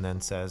passage and then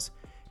says,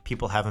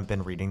 people haven't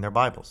been reading their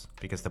Bibles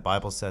because the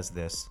Bible says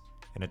this,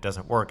 and it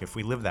doesn't work if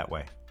we live that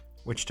way,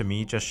 which to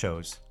me just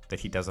shows that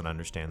he doesn't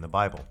understand the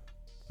Bible.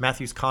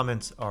 Matthew's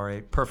comments are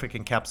a perfect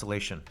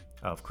encapsulation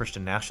of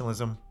Christian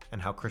nationalism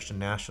and how Christian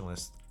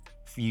nationalists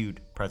viewed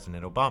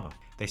President Obama.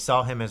 They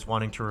saw him as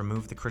wanting to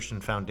remove the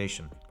Christian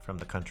foundation from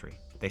the country.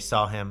 They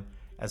saw him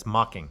as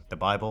mocking the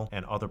Bible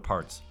and other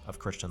parts of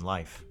Christian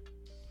life.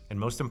 And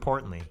most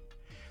importantly,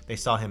 they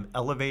saw him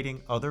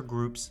elevating other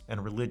groups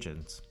and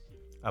religions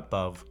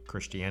above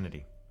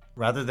Christianity,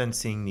 rather than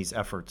seeing these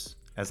efforts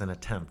as an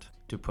attempt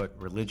to put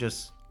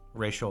religious,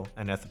 racial,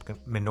 and ethnic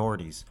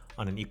minorities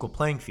on an equal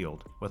playing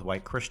field with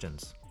white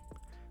Christians.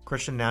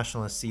 Christian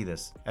nationalists see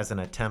this as an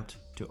attempt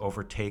to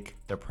overtake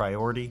their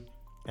priority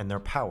and their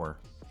power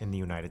in the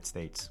United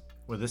States.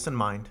 With this in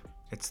mind,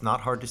 it's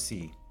not hard to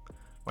see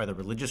why the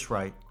religious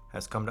right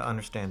has come to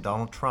understand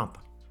Donald Trump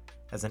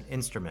as an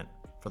instrument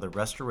for the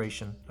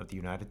restoration of the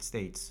United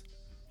States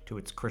to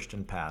its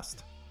Christian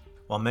past.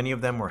 While many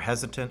of them were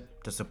hesitant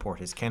to support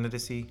his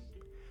candidacy,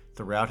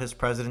 throughout his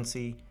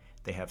presidency,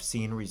 they have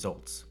seen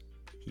results.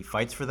 He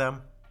fights for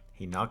them,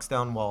 he knocks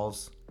down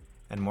walls,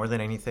 and more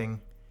than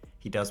anything,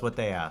 he does what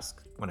they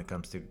ask when it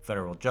comes to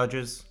federal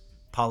judges,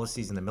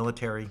 policies in the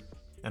military,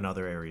 and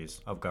other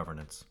areas of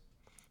governance.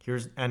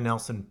 Here's Ann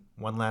Nelson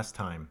one last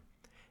time,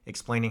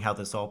 explaining how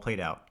this all played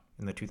out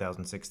in the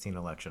 2016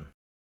 election.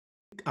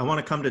 I want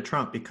to come to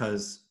Trump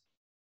because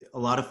a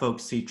lot of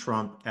folks see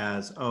Trump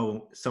as,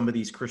 oh, some of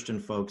these Christian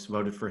folks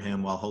voted for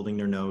him while holding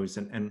their nose.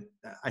 And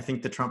I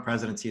think the Trump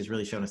presidency has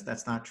really shown us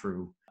that's not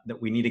true,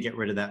 that we need to get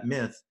rid of that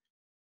myth.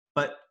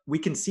 But we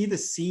can see the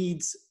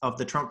seeds of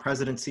the Trump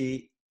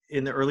presidency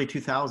in the early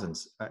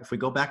 2000s. If we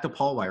go back to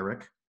Paul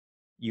Weyrich,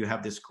 you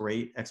have this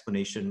great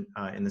explanation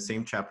in the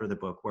same chapter of the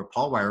book where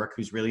Paul Weyrich,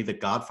 who's really the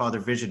godfather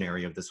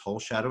visionary of this whole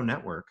shadow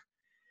network,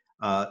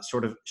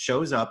 sort of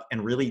shows up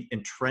and really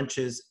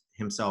entrenches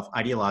himself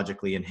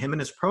ideologically, and him and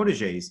his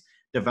proteges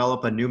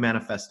develop a new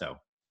manifesto.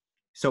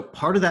 So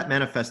part of that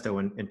manifesto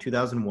in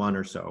 2001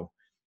 or so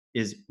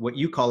is what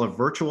you call a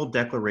virtual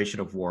declaration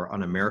of war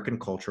on American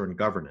culture and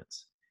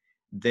governance.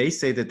 They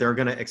say that they're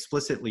going to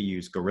explicitly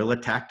use guerrilla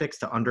tactics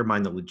to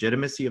undermine the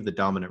legitimacy of the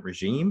dominant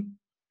regime.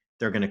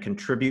 They're going to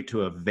contribute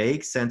to a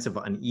vague sense of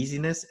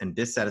uneasiness and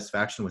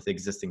dissatisfaction with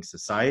existing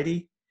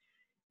society.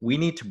 We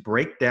need to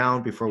break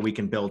down before we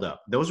can build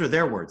up. Those are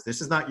their words. This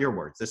is not your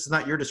words. This is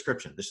not your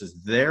description. This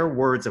is their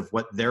words of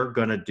what they're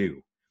going to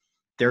do.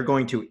 They're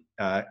going to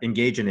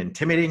engage in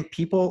intimidating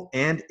people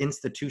and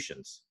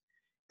institutions.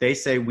 They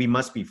say we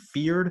must be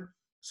feared,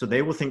 so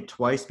they will think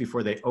twice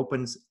before they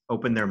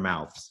open their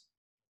mouths.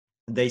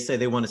 They say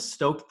they want to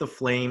stoke the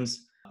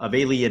flames of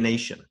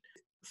alienation.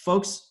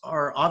 Folks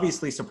are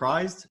obviously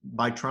surprised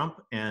by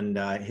Trump and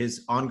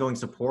his ongoing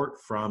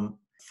support from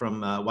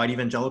white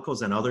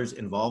evangelicals and others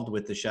involved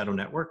with the shadow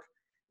network.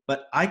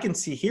 But I can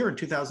see here in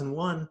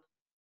 2001,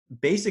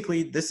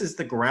 basically, this is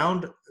the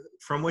ground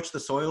from which the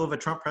soil of a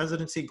Trump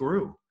presidency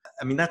grew.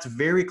 I mean, that's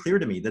very clear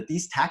to me that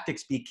these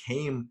tactics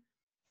became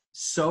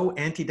so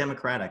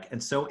anti-democratic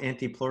and so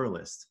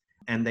anti-pluralist.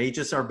 And they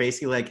just are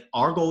basically like,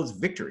 our goal is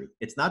victory.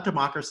 It's not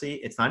democracy.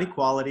 It's not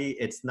equality.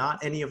 It's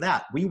not any of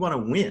that. We want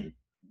to win.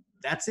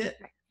 That's it.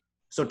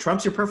 So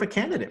Trump's your perfect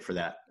candidate for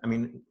that. I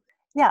mean,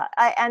 yeah,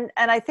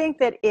 I think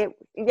that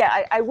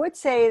I would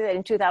say that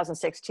in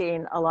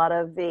 2016, a lot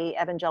of the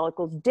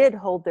evangelicals did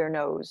hold their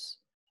nose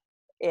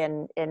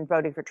in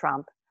voting for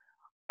Trump,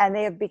 and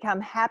they have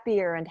become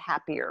happier and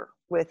happier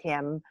with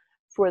him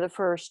for the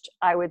first,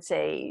 I would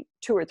say,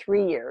 2 or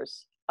 3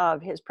 years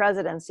of his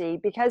presidency,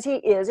 because he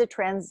is a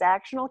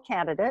transactional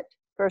candidate.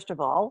 First of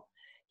all,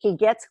 he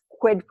gets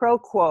quid pro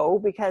quo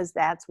because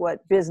that's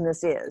what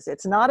business is.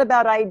 It's not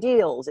about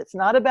ideals. It's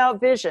not about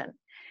vision.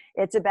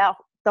 It's about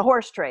the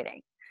horse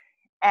trading.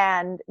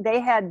 And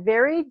they had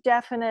very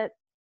definite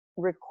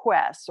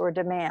requests or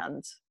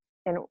demands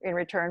in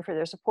return for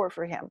their support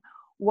for him.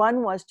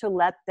 One was to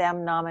let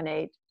them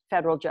nominate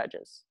federal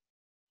judges.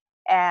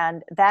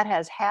 And that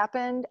has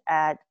happened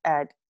at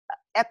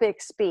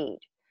epic speed.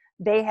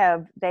 They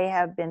have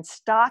been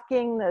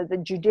stocking the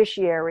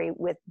judiciary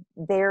with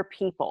their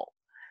people.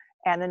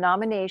 And the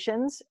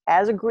nominations,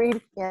 as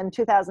agreed in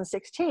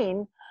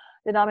 2016,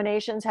 the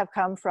nominations have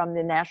come from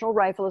the National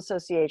Rifle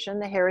Association,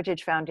 the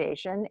Heritage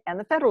Foundation, and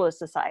the Federalist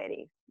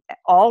Society,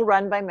 all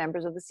run by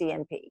members of the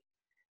CNP.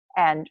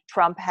 And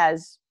Trump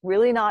has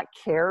really not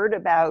cared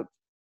about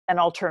an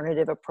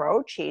alternative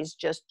approach. He's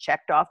just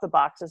checked off the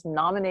boxes,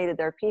 nominated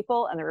their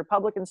people, and the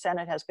Republican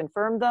Senate has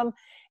confirmed them.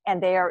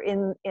 And they are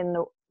in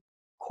the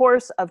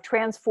course of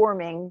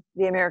transforming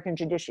the American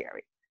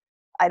judiciary.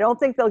 I don't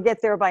think they'll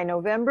get there by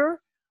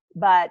November,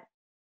 but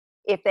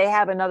if they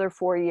have another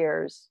 4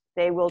 years,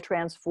 they will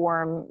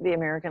transform the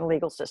American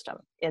legal system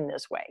in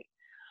this way.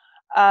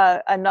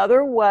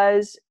 Another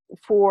was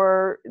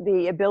for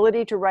the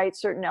ability to write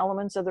certain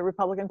elements of the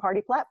Republican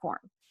Party platform.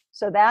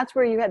 So that's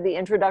where you had the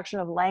introduction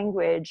of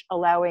language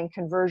allowing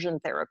conversion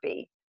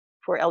therapy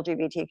for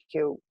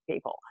LGBTQ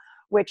people,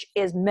 which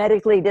is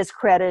medically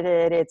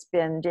discredited. It's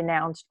been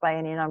denounced by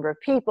any number of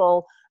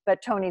people,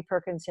 but Tony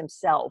Perkins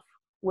himself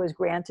was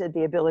granted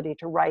the ability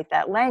to write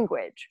that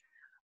language.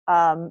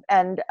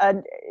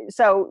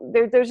 So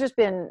there's just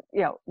been,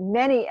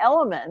 many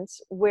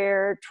elements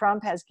where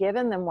Trump has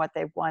given them what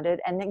they've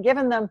wanted and then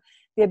given them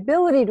the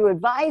ability to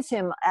advise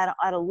him at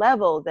a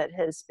level that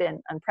has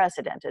been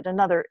unprecedented.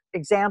 Another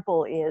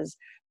example is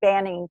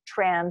banning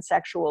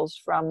transsexuals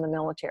from the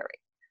military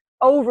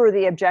over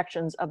the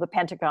objections of the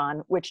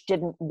Pentagon, which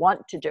didn't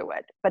want to do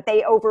it. But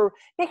they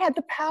had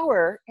the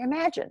power,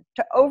 imagine,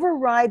 to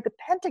override the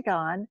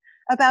Pentagon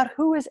about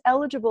who is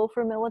eligible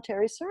for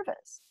military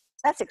service.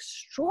 That's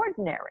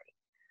extraordinary.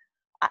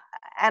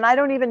 And I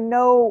don't even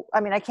know,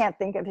 I can't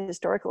think of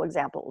historical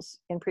examples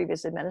in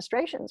previous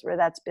administrations where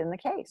that's been the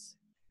case.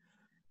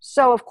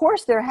 So of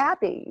course they're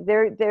happy.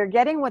 They're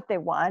getting what they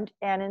want.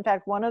 And in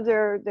fact, one of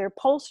their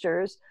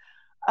pollsters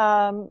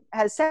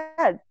has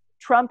said,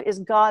 Trump is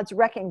God's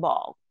wrecking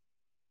ball,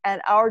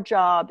 and our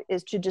job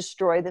is to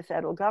destroy the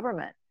federal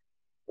government.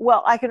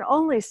 Well, I can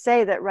only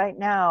say that right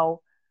now,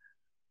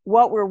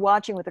 what we're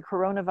watching with the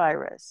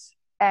coronavirus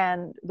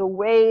and the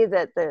way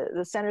that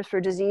the Centers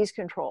for Disease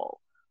Control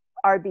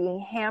are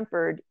being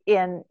hampered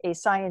in a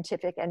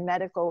scientific and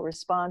medical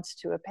response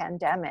to a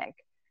pandemic,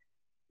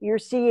 you're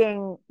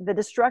seeing the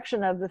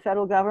destruction of the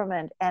federal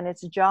government and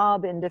its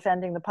job in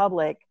defending the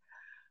public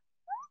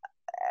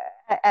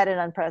at an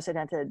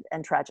unprecedented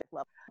and tragic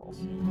level.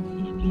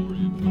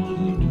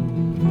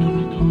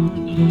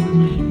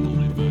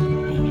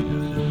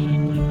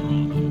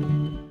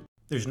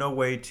 There's no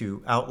way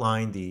to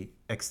outline the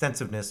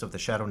extensiveness of the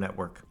Shadow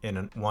Network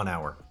in 1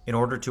 hour. In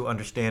order to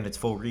understand its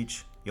full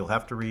reach, you'll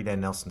have to read Ann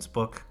Nelson's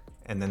book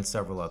and then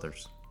several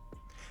others.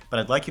 But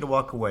I'd like you to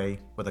walk away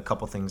with a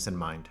couple things in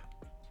mind.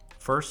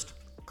 First,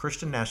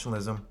 Christian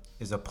nationalism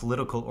is a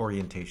political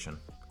orientation,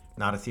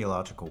 not a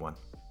theological one.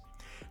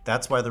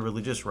 That's why the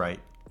religious right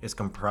is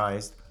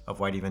comprised of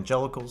white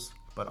evangelicals,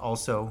 but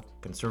also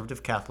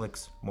conservative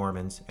Catholics,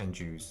 Mormons, and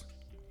Jews.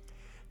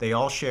 They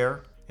all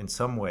share, in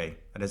some way,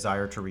 a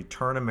desire to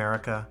return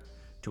America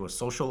to a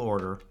social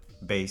order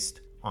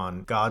based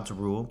on God's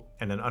rule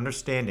and an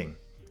understanding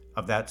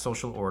of that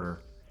social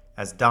order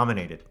as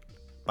dominated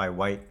by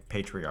white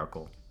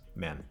patriarchal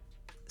men.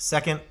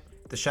 Second,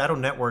 the shadow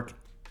network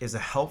is a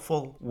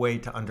helpful way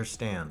to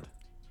understand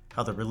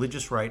how the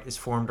religious right is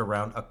formed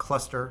around a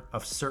cluster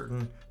of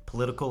certain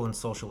political and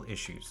social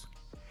issues.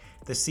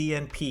 The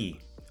CNP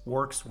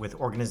works with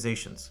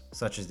organizations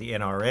such as the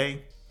NRA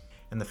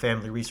and the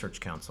Family Research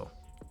Council.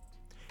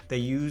 They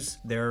use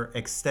their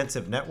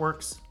extensive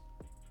networks,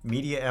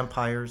 media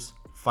empires,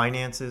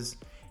 finances,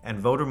 and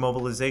voter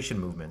mobilization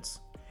movements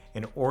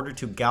in order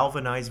to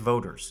galvanize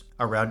voters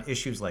around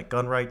issues like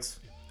gun rights,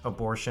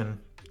 abortion,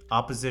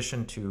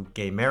 opposition to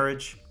gay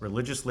marriage,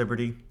 religious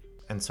liberty,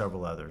 and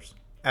several others.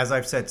 As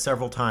I've said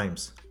several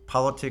times,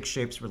 politics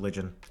shapes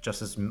religion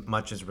just as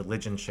much as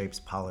religion shapes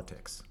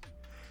politics.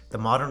 The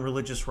modern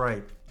religious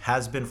right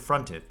has been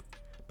fronted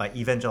by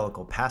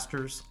evangelical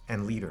pastors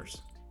and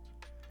leaders,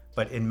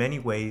 but in many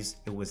ways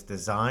it was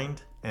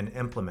designed and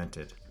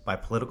implemented by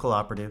political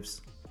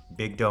operatives,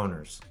 big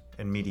donors,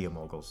 and media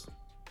moguls,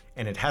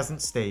 and it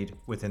hasn't stayed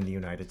within the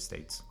United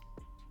States.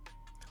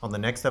 On the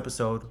next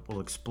episode,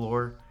 we'll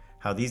explore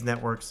how these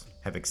networks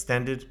have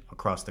extended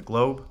across the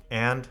globe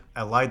and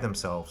allied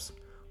themselves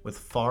with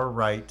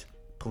far-right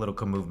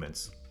political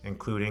movements,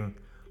 including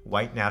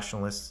white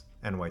nationalists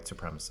and white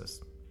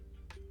supremacists.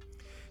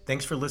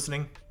 Thanks for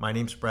listening. My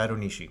name's Brad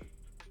Onishi.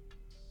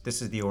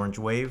 This is The Orange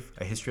Wave,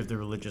 a history of the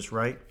religious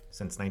right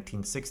since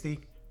 1960,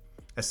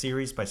 a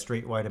series by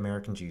Straight White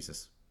American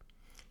Jesus.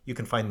 You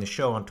can find the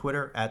show on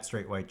Twitter at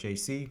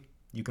StraightWhiteJC.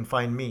 You can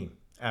find me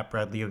at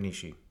Bradley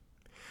Onishi.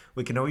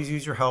 We can always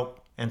use your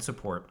help and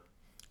support.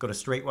 Go to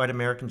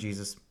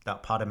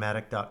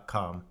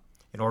straightwhiteamericanjesus.podomatic.com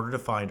in order to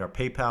find our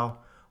PayPal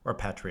or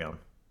Patreon.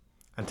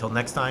 Until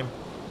next time,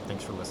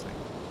 thanks for listening.